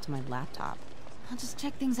myself to my laptop. I'll just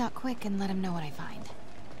check things out quick and let him know what I find.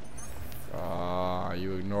 Ah,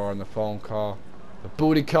 you ignoring the phone call. The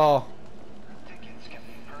booty call.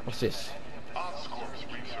 What's this?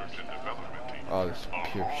 Oh, this is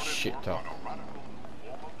pure shit talk.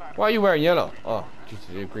 Why are you wearing yellow? Oh, Jesus,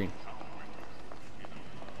 you're green.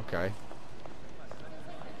 Okay.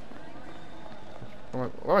 Where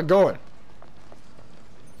am I going?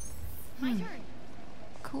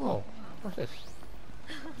 Cool. Oh, what's this?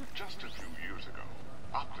 Just a few years ago,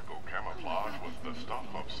 optical camouflage was the stuff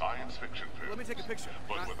of science fiction films. Let me take a picture.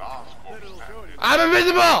 But with Oscorp's I'm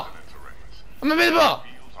invisible! I'm invisible!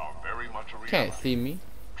 Can't see me.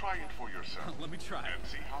 Try it for yourself. Let me try. And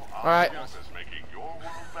see how Alright. Oscorp is making your world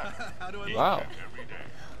better. How do I look? Wow. Every day.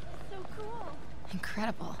 So cool.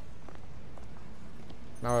 Incredible.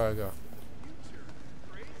 Now where do I go?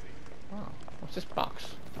 Wow. What's this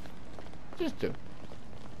box? What's this do?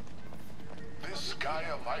 This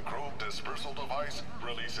Gaia microbe dispersal device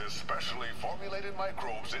releases specially formulated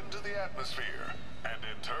microbes into the atmosphere, and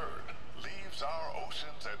in turn, leaves our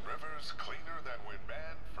oceans and rivers cleaner than when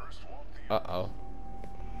man first walked the earth. Uh-oh.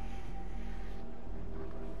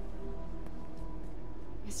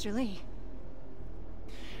 Mr. Lee.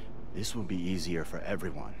 This will be easier for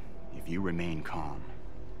everyone if you remain calm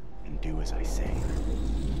and do as I say.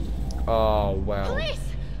 Oh, well. Police!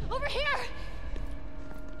 Over here!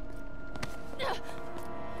 No!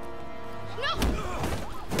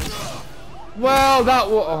 Well, that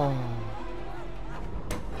was. Oh.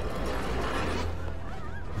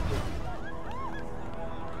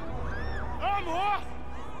 I'm off!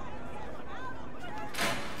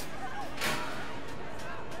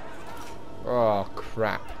 Oh,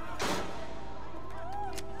 crap.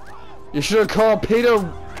 You should have called Peter.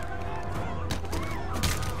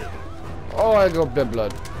 Oh, I go bit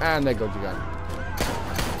blood. And there goes your gun.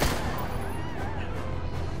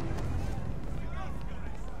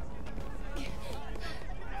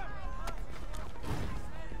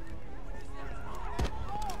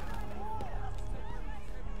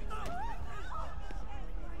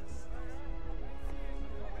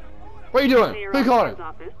 What are you doing? Who you calling?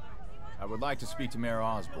 I would like to speak to Mayor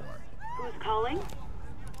Osborn. Who's calling?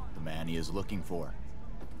 The man he is looking for.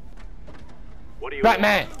 What do you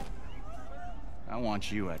Batman! I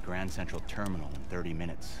want you at Grand Central Terminal in 30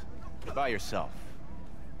 minutes. By yourself.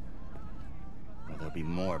 Or there'll be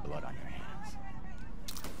more blood on your hands.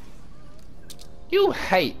 You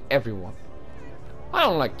hate everyone. I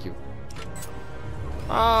don't like you.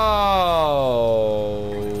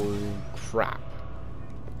 Oh, crap.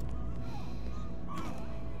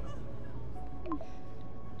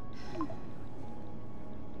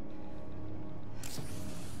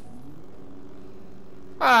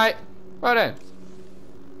 Alright, right then.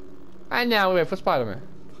 And now we're wait for Spider-Man.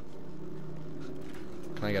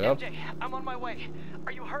 Can I get up? MJ, I'm on my way.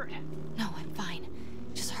 Are you hurt? No, I'm fine.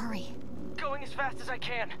 Just hurry. Going as fast as I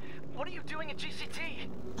can. What are you doing at GCT?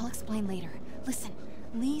 I'll explain later. Listen,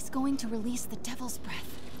 Lee's going to release the Devil's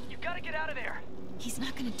Breath. You gotta get out of there. He's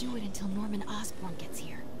not gonna do it until Norman Osborn gets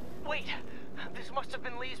here. Wait, this must have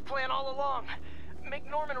been Lee's plan all along. Make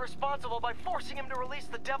Norman responsible by forcing him to release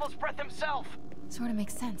the Devil's Breath himself. Sort of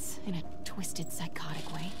makes sense, in a twisted,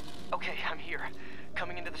 psychotic way. Okay, I'm here.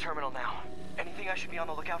 Coming into the terminal now. Anything I should be on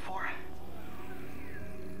the lookout for?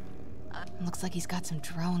 Looks like he's got some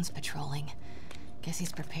drones patrolling. Guess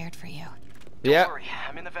he's prepared for you. Yeah. Don't worry,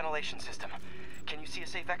 I'm in the ventilation system. Can you see a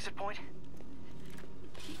safe exit point?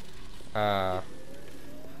 Yeah.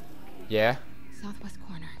 Southwest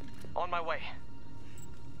corner. On my way.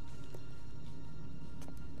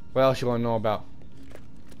 What else you want to know about?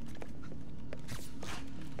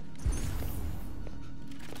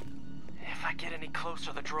 If I get any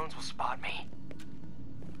closer, the drones will spot me.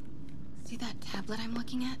 See that tablet I'm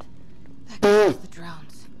looking at? That controls the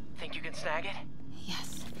drones. Think you can snag it?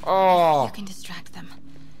 Yes. Oh. You can distract them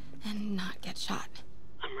and not get shot.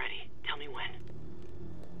 I'm ready. Tell me when.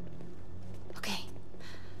 Okay.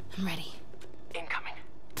 I'm ready. Incoming.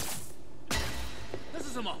 This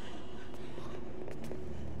is a moment.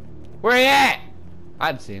 Where you at?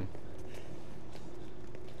 I'd see him.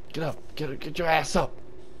 Get up. Get your ass up.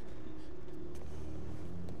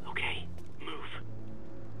 Okay, move.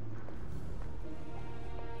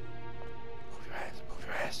 Move your ass. Move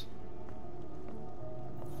your ass.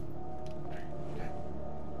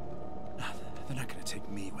 They're not gonna take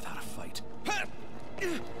me without a fight.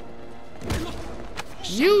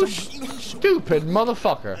 You stupid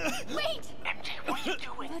motherfucker. Wait! MJ, what are you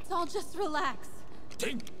doing? Let's all just relax.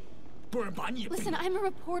 Listen, I'm a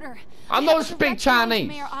reporter. I don't speak Chinese.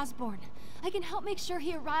 Mayor Osborne. I can help make sure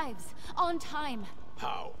he arrives on time.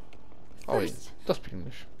 How? Oh, he does speak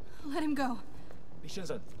English. Let him go. 李先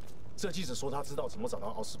生，这记者说他知道怎么找到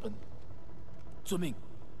奥斯奔。遵命。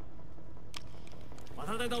把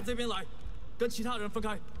他带到这边来，跟其他人分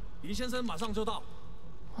开。李先生马上就到。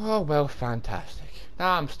 Oh, well, fantastic.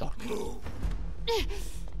 Now I'm stuck.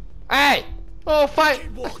 Hey! Oh, fight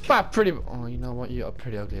pretty... Oh, you know what? You're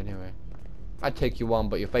pretty ugly anyway. I'd take you on,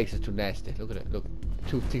 but your face is too nasty. Look at it. Look.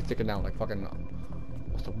 Two teeth sticking out like fucking...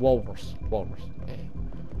 what's the walrus? Walrus. Hey.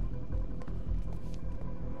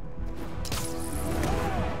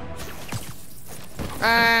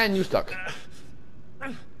 And you stuck.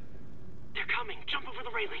 They're coming. Jump over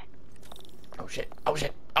the railing. Oh, shit. Oh,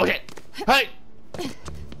 shit. Oh, shit. Hey!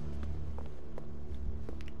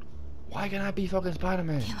 Why can't I be fucking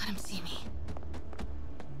Spider-Man? Can't let him see me.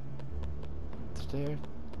 Stairs.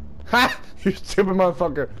 Ha! You stupid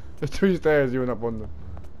motherfucker. There's 3 stairs. You went up on them.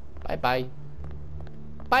 Bye bye.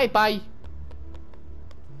 Bye bye.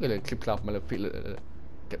 Look at it. Clip clap my little feet.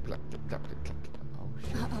 Clip clap. Clip clap. Clip clap. Oh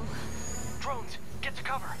shit. Uh-oh. Drones, get to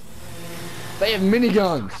cover. They have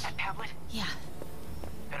miniguns. Got that tablet? Yeah.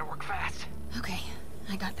 Better work fast. Okay,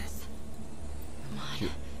 I got this. Come on.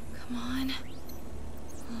 Shoot. Come on.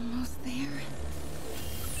 Almost there.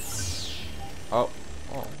 Oh.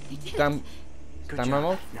 Damn. Good Damn job.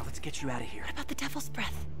 remote. Now let's get you out of here. What about the Devil's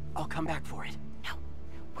Breath? I'll come back for it. No,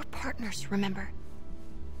 we're partners, remember?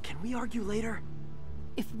 Can we argue later?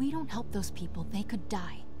 If we don't help those people, they could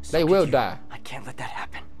die. They will die. I can't let that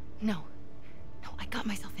happen. No. No, I got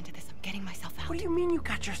myself into this. I'm getting myself out. What do you mean you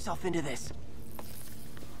got yourself into this?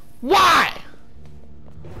 Why?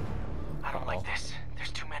 I don't like this.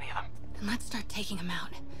 There's too many of them. Then let's start taking them out.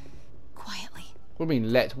 Quietly. What do you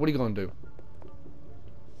mean, let? What are you gonna do?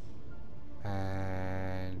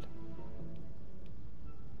 And...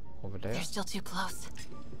 over there. They're still too close.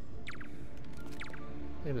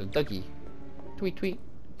 There's a ducky. Tweet, tweet.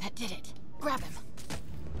 That did it. Grab him.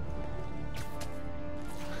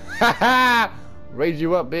 Haha! Raise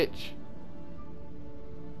you up, bitch.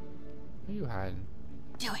 Where are you hiding?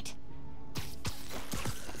 Do it.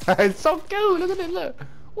 It's so cool. Look at it. Look.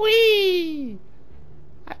 Whee!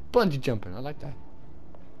 Bungee jumping. I like that.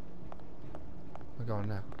 We're going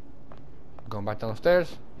now. Going back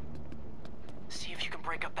downstairs. See if you can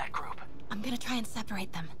break up that group. I'm gonna try and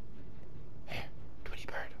separate them. Here, Tweety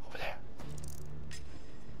Bird, over there.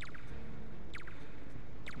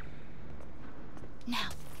 Now.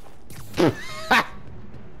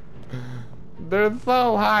 They're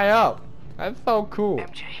so high up. That's so cool.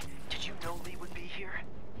 MJ, did you know Lee would be here?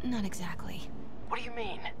 Not exactly. What do you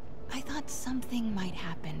mean? I thought something might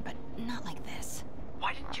happen, but not like this.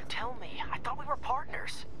 Why didn't you tell me? I thought we were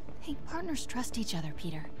partners. Hey, partners trust each other,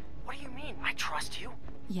 Peter. What do you mean? I trust you.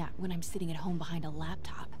 Yeah, when I'm sitting at home behind a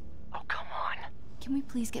laptop. Oh, come on. Can we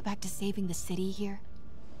please get back to saving the city here?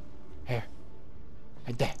 Here.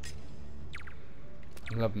 Right there.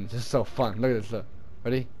 I'm loving this. This is so fun. Look at this. Look.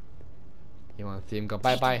 Ready? You want to see him go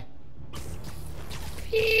bye-bye?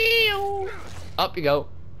 Up you go.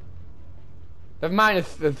 Never mind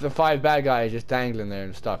if the 5 bad guys just dangling there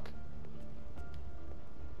and stuck.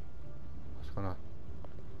 What's going on?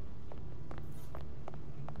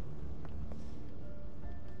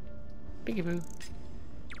 Peekaboo.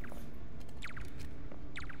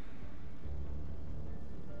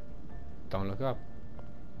 Don't look up.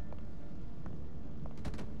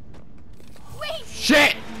 Wait!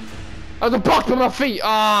 Shit! I was a box on my feet!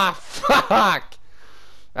 Ah, fuck!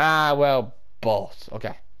 Ah, well, balls.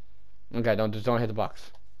 Okay. Okay, don't hit the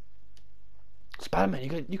box.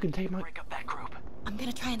 Spider-Man, you can take my... Break up that group. I'm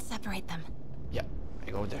gonna try and separate them. Yeah,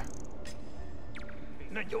 I go over there.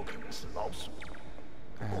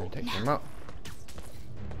 And take him out.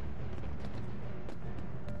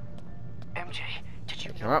 MJ, did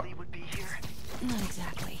you Take know him out. Lee would be here? Not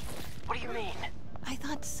exactly. What do you mean? I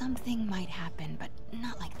thought something might happen, but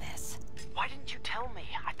not like this. Why didn't you tell me?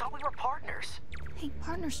 I thought we were partners. Hey,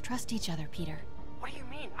 partners trust each other, Peter. What do you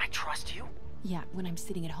mean? I trust you? Yeah, when I'm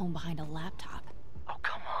sitting at home behind a laptop. Oh,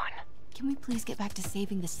 come on. Can we please get back to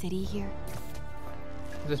saving the city here?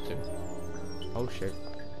 This dude. Oh shit.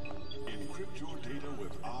 Encrypt your data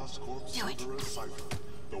with Oscorp's Do it. Cerberus cipher,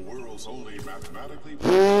 the world's only mathematically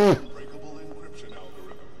unbreakable encryption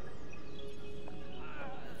algorithm.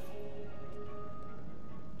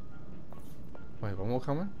 Wait, one more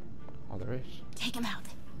coming? Oh, there is. Take him out.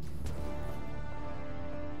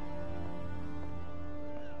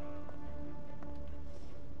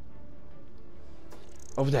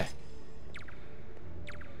 Over there.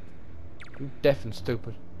 You deaf and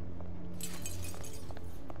stupid.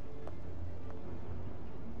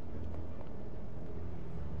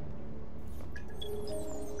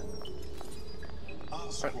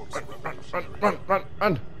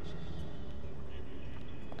 Run!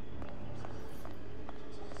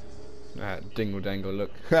 That dingle dangle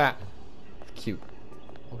look. Ha! Cute.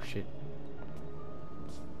 Oh shit.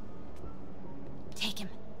 Take him.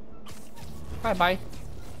 Bye bye.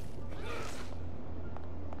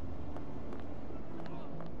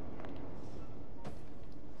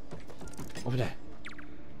 Over there.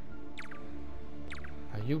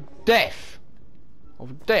 Are you deaf?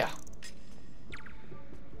 Over there.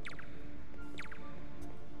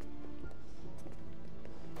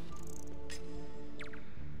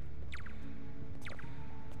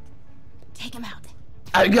 Take him out.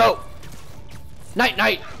 Out you go. Night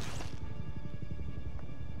night.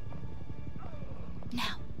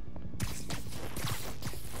 Now.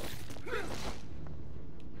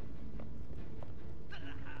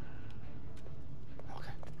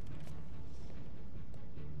 Okay.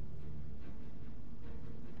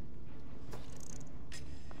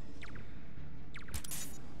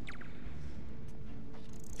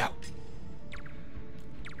 Out.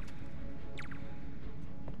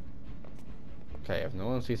 Okay, if no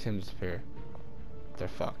one sees him disappear, they're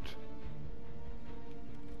fucked.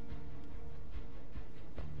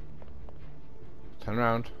 Turn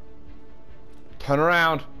around. Turn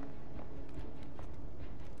around!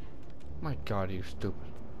 My god, you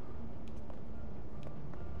stupid.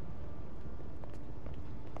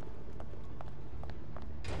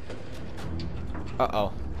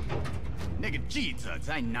 Uh-oh. 那个记者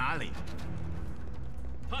在哪里？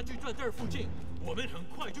他就在这儿附近，我们很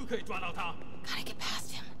快就可以抓到他。 Gotta get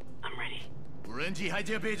past him. I'm ready. 无人机还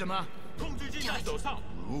戒备着吗？控制机在手上。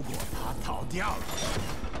如果他逃掉了，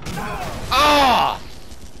 Ah!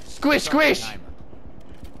 Squish, squish!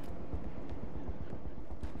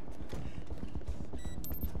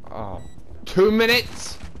 Oh, 2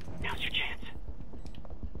 minutes? Now's your chance.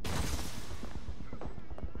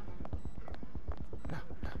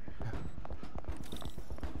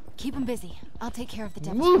 Keep him busy. I'll take care of the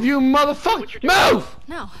devil. Move, you motherfucker! Move!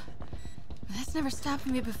 No. That's never stopped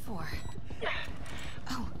me before.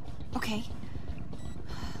 Oh, okay.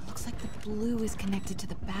 Looks like the blue is connected to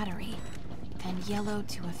the battery, and yellow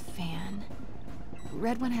to a fan.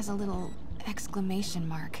 Red one has a little exclamation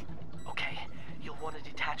mark. Okay, you'll want to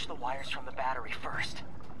detach the wires from the battery first.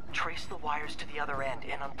 Trace the wires to the other end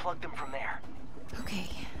and unplug them from there. Okay,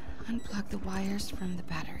 unplug the wires from the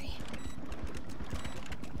battery.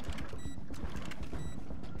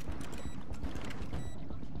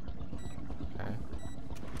 Okay.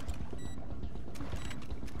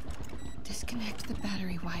 Disconnect the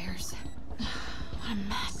battery wires. What a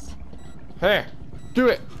mess. Hey, do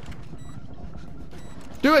it!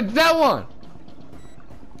 Do it, that one!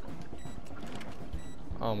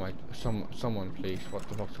 Oh my, someone please, what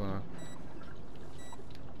the fuck's going on?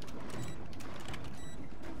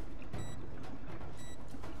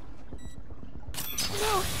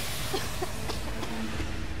 No!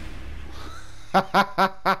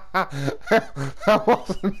 I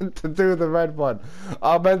wasn't meant to do the red one.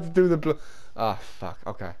 I meant to do the blue. Ah, fuck,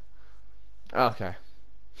 okay. Okay.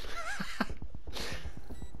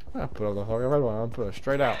 I'll put on the fucking red one, I'll put it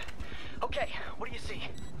straight out. Okay, what do you see?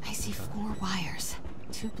 I see 4 wires.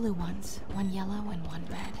 2 blue ones, 1 yellow, and 1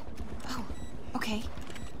 red. Oh, okay.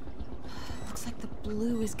 Looks like the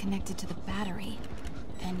blue is connected to the battery,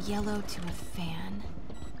 and yellow to a fan.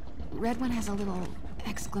 Red one has a little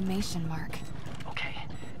exclamation mark. Okay,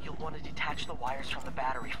 you'll want to detach the wires from the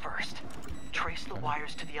battery first. Trace the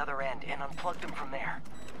wires to the other end and unplug them from there.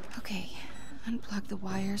 Okay, unplug the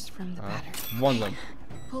wires from the battery. One of them.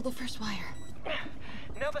 Pull the first wire.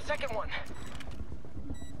 Now the second one.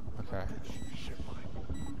 Okay.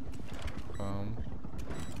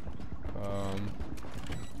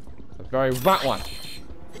 The very right one.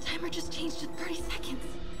 The timer just changed to 30 seconds.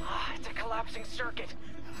 Ah, it's a collapsing circuit.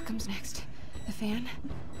 What comes next? The fan?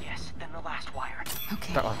 Yes, then the last wire.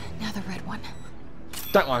 Okay, That one. now the red one.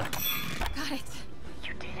 That one. Got it.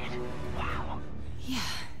 You did it. Wow. Yeah.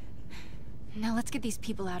 Now let's get these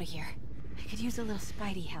people out of here. I could use a little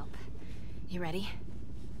Spidey help. You ready?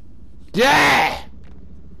 Yeah!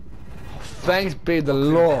 Oh, Thanks be the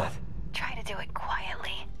Lord. Try to do it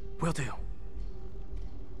quietly. Will do.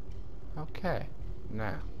 Okay,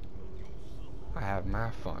 now I have my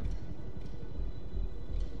fun.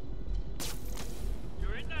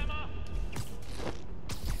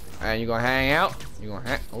 And you gonna hang out? You gonna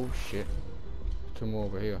hang? Oh shit! Two more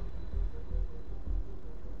over here.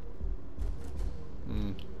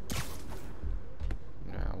 Hmm.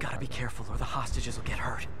 Now, gotta be careful, or the hostages will get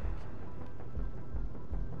hurt.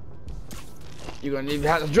 You're gonna leave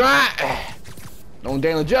the house dry. Don't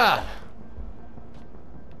dang the job.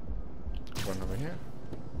 Run over here.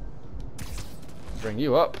 Bring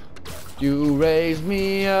you up. You raise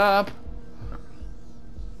me up.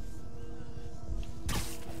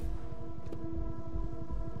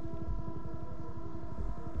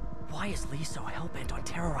 Why is Lee so hell-bent on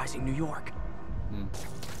terrorizing New York?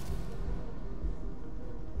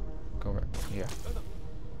 Go over here.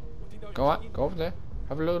 Go on, go over there.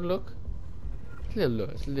 Have a little look. It's a little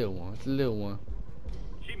look. It's a little one. It's a little one.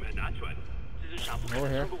 Over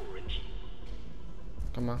here.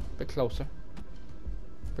 Come on, a bit closer.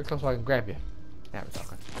 A bit closer so I can grab you. Now we're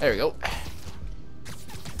talking. There we go.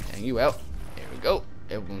 Hang you out. There we go.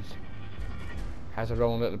 Everyone's has their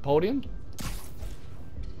own little podium.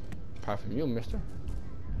 Apart from you, mister.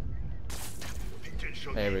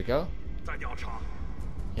 There we go.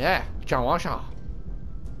 Yeah, John Washaw.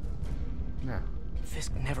 Now.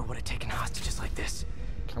 Fisk never would have taken hostages like this.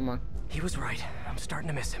 Come on. He was right. I'm starting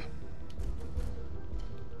to miss him.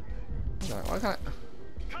 Why can't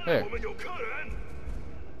I? Here.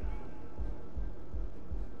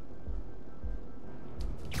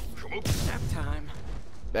 Nap time.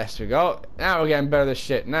 There we go. Now we're getting better at this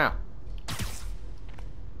shit. Now.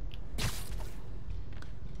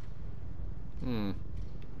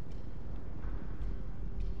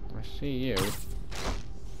 I see you.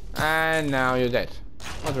 And now you're dead.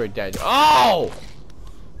 I was already dead. Oh!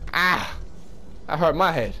 Ah! That hurt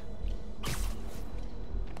my head.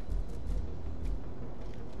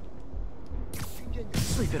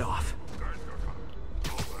 Sleep it off.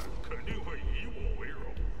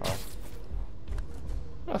 Oh.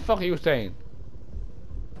 What the fuck are you saying?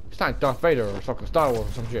 It's not Darth Vader or fucking Star Wars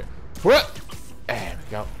or some shit. What? There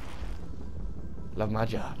we go. Love my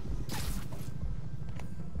job.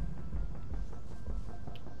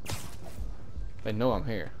 They know I'm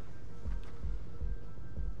here.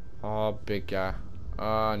 Oh, big guy.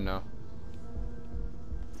 Oh, no.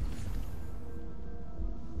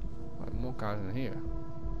 What, more guys in here?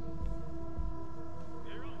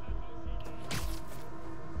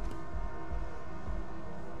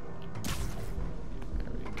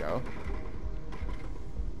 There we go.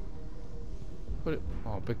 What?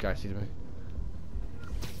 Oh, big guy sees me.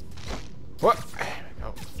 What? There we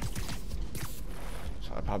go.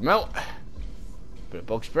 Solid pop melt. Bit of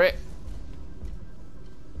bug spray.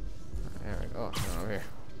 There we go. Over here.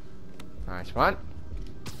 Nice one.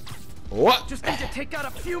 What? Just need to take out a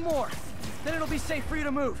few more. Then it'll be safe for you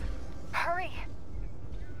to move. Hurry.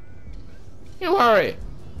 You hurry.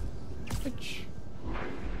 Bitch.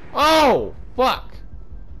 Oh, fuck.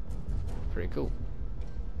 Pretty cool.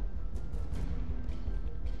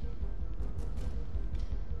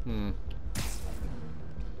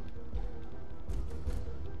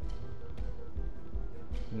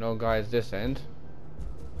 No guys this end.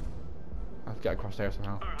 I have to get across there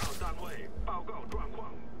somehow.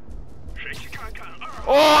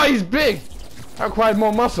 Oh, he's big! I required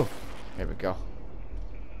more muscle. Here we go.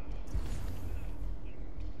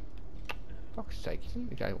 Fuck's sake,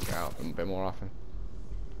 you guys will get out a bit more often.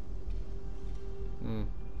 There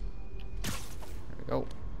we go.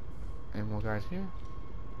 Any more guys here?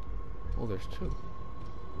 Oh, there's two.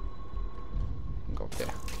 Go up there.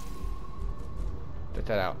 Get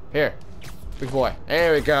that out. Here. Big boy.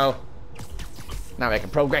 There we go. Now making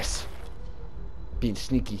progress. Being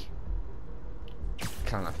sneaky.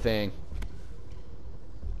 Kind of thing.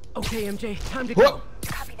 Okay, MJ. Time to go.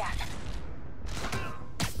 Copy that.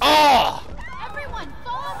 Oh! Everyone,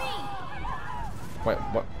 follow me! Wait,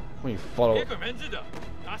 what? When you follow...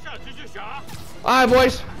 Alright,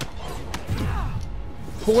 boys.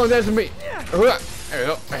 Who wants to me? There we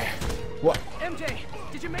go. What? MJ,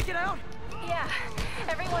 did you make it out? Yeah,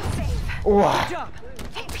 everyone's safe. Wow. Good job.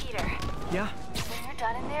 Hey, Peter. Yeah? When you're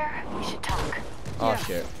done in there, we should talk. Oh, yeah,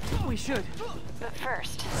 shit. We should. But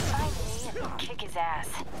first, find me and kick his ass.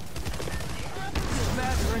 Feels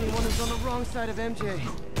bad for anyone who's on the wrong side of MJ.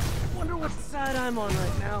 Wonder what side I'm on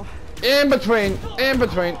right now. In between. In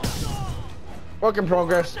between. Work in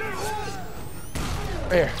progress.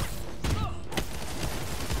 Here.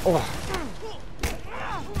 Oh.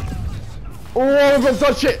 Oh, but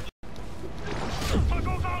that shit.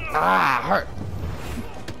 Ah, hurt.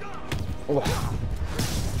 Oh.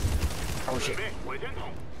 Oh shit.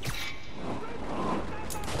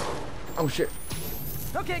 Oh shit.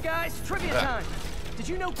 Okay, guys, trivia time. Did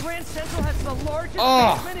you know Grand Central has the largest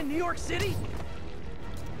basement in New York City?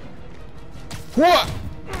 What?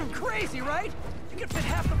 Crazy, right? You could fit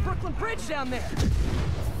half the Brooklyn Bridge down there.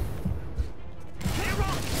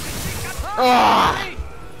 Ah!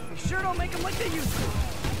 You sure don't make them like they used to.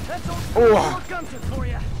 That's old school New York Gumption for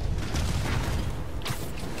you.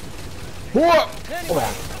 What? Anyway,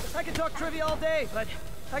 I could talk trivia all day, but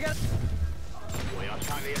I got.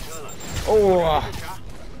 Oh.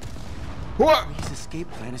 What? His escape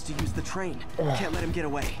plan is to use the train. Can't let him get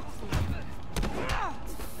away.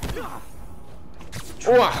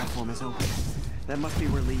 Train platform is open. That must be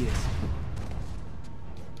where Lee is.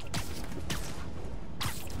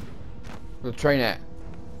 The train at.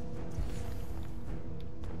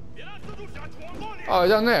 Oh,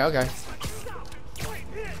 down there. Okay.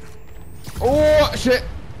 Oh shit!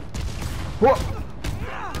 What?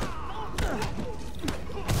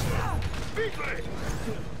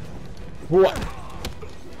 What?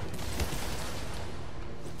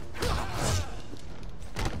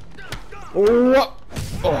 What?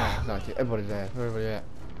 Oh, no, everybody's there. Everybody there.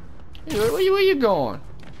 Where you going?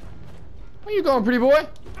 Where you going, pretty boy?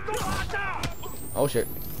 Oh shit!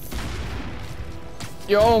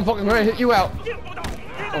 Your own fucking grenade hit you out.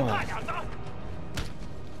 Oh.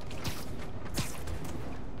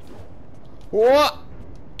 What?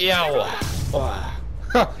 Yo! Oh.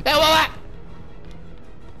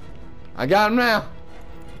 I got him now.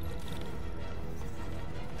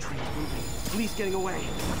 Train's moving. Lee's getting away.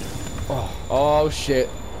 Oh shit!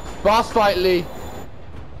 Boss fight, Lee.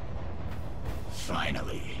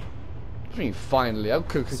 Finally. What do you mean finally? I'll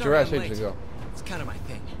cook your ass ages ago. It's kind of my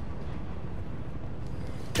thing.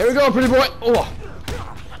 Here we go, pretty boy. Oh.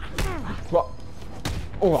 What?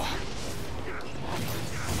 Oh.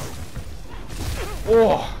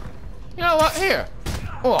 Oh. You know what? Here.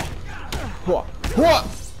 Oh. What? What?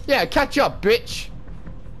 Yeah, catch up, bitch.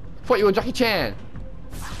 Thought you were Jackie Chan.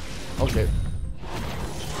 Okay.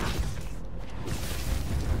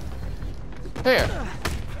 Here.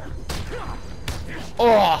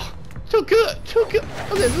 Oh. Too good. Too good.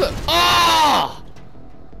 Okay, look. Oh.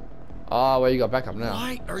 Oh, well, you got back up now.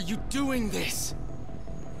 Why are you doing this?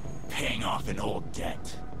 Paying off an old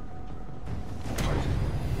debt.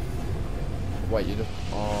 Wait, you just...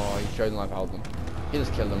 Oh, he showed life out them. He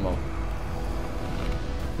just killed them all.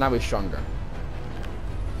 Now he's stronger.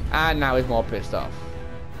 And now he's more pissed off.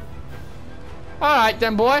 Alright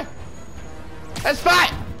then, boy. Let's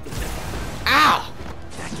fight! Ow!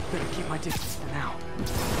 Dad, you better keep my distance for now.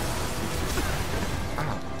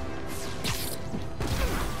 Ow.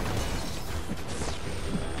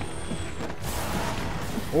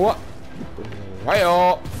 What?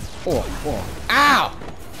 Well. Oh. Ow!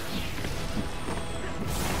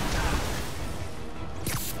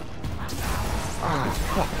 Ah,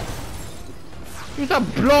 fuck. You start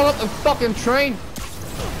blowing up the fucking train?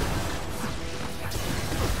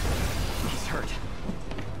 He's hurt.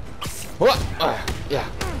 What? Yeah.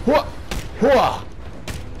 What? What?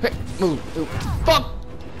 Hey, move. Fuck!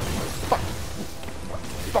 Fuck.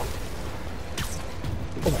 Fuck.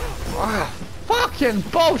 Oh. Fucking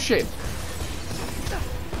bullshit!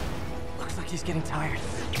 Looks like he's getting tired.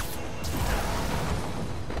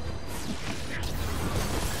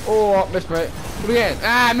 Oh, missed me. Do it again.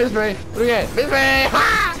 Ah, missed me. Do it again. Missed me.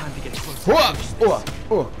 Ha! Time to get close. What?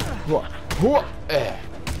 What?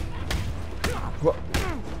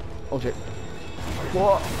 Oh shit.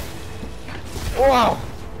 What? Wow.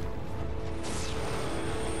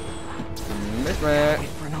 Missed me. Wait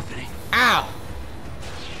for an opening. Ow.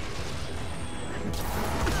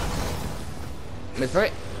 Miss me.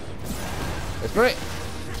 Miss me.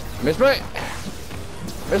 Miss me.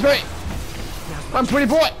 Miss me. I'm pretty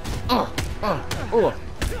boy. Oh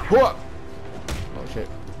shit.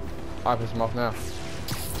 I piss him off now.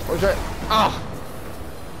 Oh shit. Ah.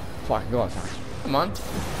 Fucking go on, son. Come on.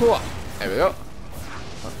 There we go.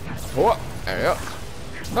 There we go.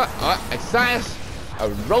 Alright, exercise.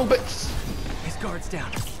 Aerobics. His guard's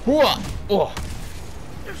down. Oh,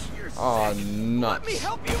 nuts. Let me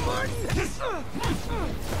help you, Martin.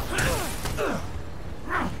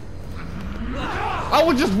 I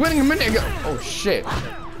was just winning a minute ago. Oh shit.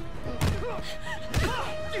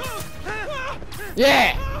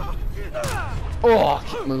 Yeah. Oh,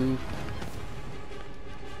 keep moving.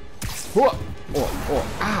 What?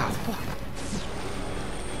 Ah, fuck.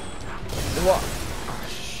 What? Oh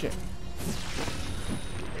shit.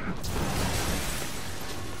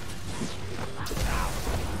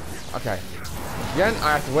 Okay. Again,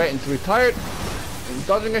 I have to wait until he's tired. He's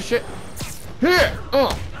dodging his shit. Here!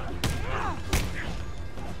 Oh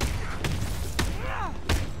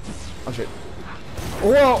shit.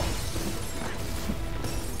 Whoa!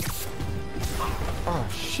 Oh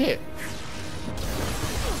shit.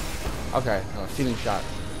 Okay, no, ceiling shot.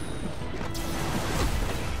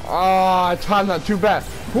 Oh, I timed that too bad.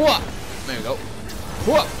 Whoa! There we go.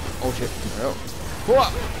 Whoa! Oh shit. There we go. Whoa!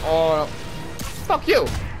 Oh no. Fuck you!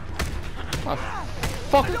 Oh,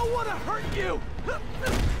 fuck. I don't want to hurt you!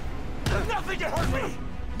 Nothing can hurt me!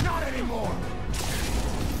 Not anymore!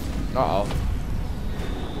 Uh-oh.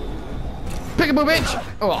 Peekaboo, bitch!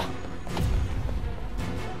 Oh.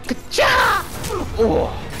 Ka-cha!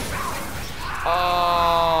 Oh. Oh.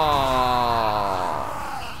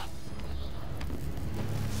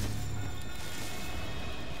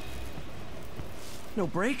 No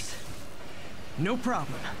brakes? No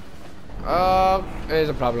problem. There's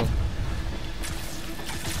a problem.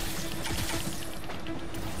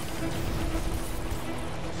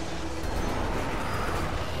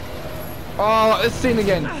 Oh, this scene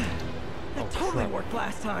again. That totally worked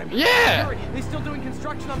last time. Yeah! Hurry, they still doing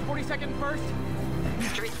construction on 42nd and 1st?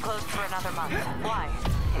 Street's closed for another month. Why?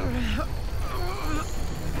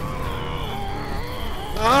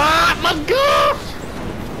 Ah, my God!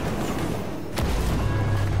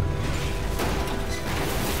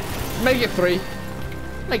 Make it 3.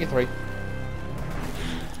 Make it 3.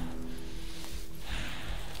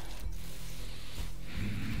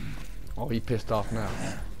 Oh, he pissed off now.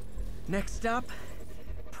 Next stop,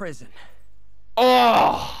 prison.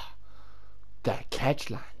 Oh! That catch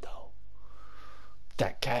line, though.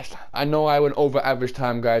 That catch line. I know I went over average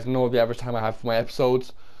time, guys. I know the average time I have for my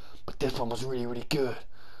episodes. But this one was really, really good.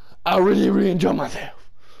 I really, really enjoyed myself.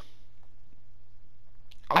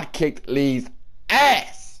 I kicked Lee's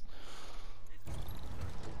ass.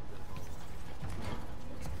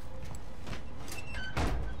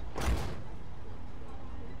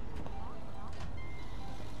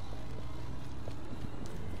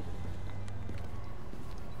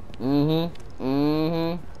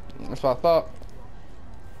 That's what I thought.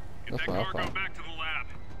 That's what I thought. Back to the lab.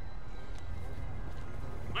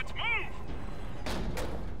 Let's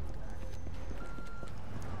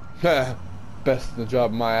move. Best in the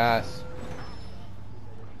job, my ass.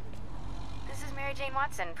 This is Mary Jane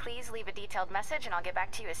Watson. Please leave a detailed message and I'll get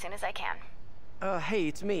back to you as soon as I can. Hey,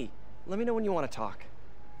 it's me. Let me know when you want to talk.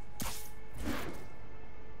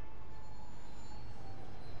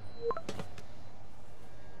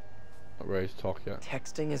 Not ready to talk yet.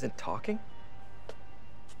 Texting isn't talking?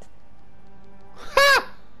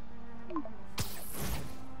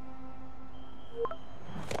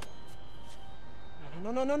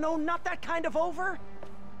 No, not that kind of over!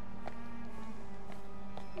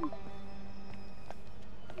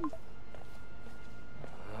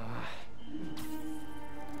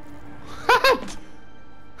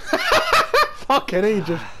 Fucking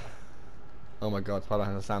Egypt. Oh my God,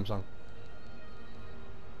 Spider-Man has a Samsung.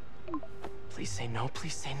 Please say no,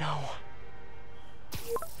 please say no.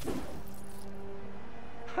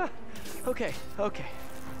 Huh. Okay.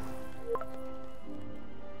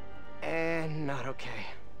 And not okay.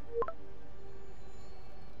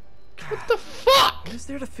 What the fuck? What is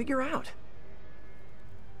there to figure out?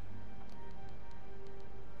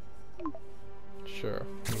 Sure,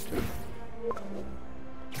 me too.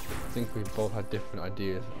 I think we both had different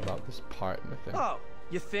ideas about this part in the thing. Oh,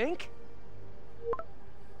 you think?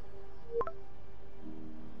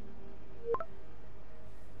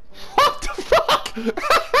 What the fuck?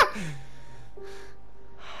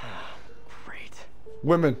 Great.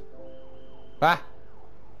 Women.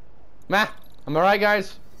 Am I right,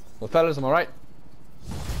 guys? Well, fellas, am I right?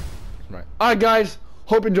 Right. Alright, guys.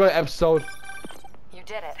 Hope you enjoyed the episode. You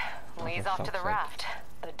did it. Lee's off to the raft.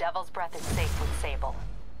 The Devil's Breath is safe with Sable.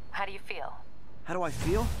 How do you feel? How do I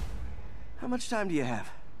feel? How much time do you have?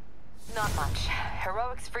 Not much.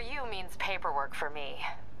 Heroics for you means paperwork for me.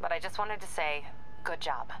 But I just wanted to say, good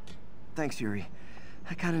job. Thanks, Yuri.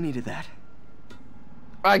 I kind of needed that.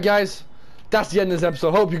 Alright, guys. That's the end of this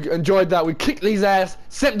episode. Hope you enjoyed that. We kicked Lee's ass,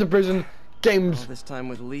 sent him to prison. Games All this time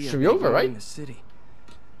with Lee should be over, right? In the city.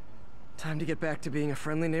 Time to get back to being a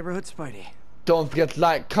friendly neighborhood Spidey. Don't forget to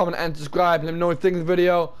like, comment, and subscribe. Let me know what you think of the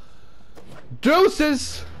video.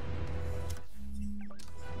 Deuces!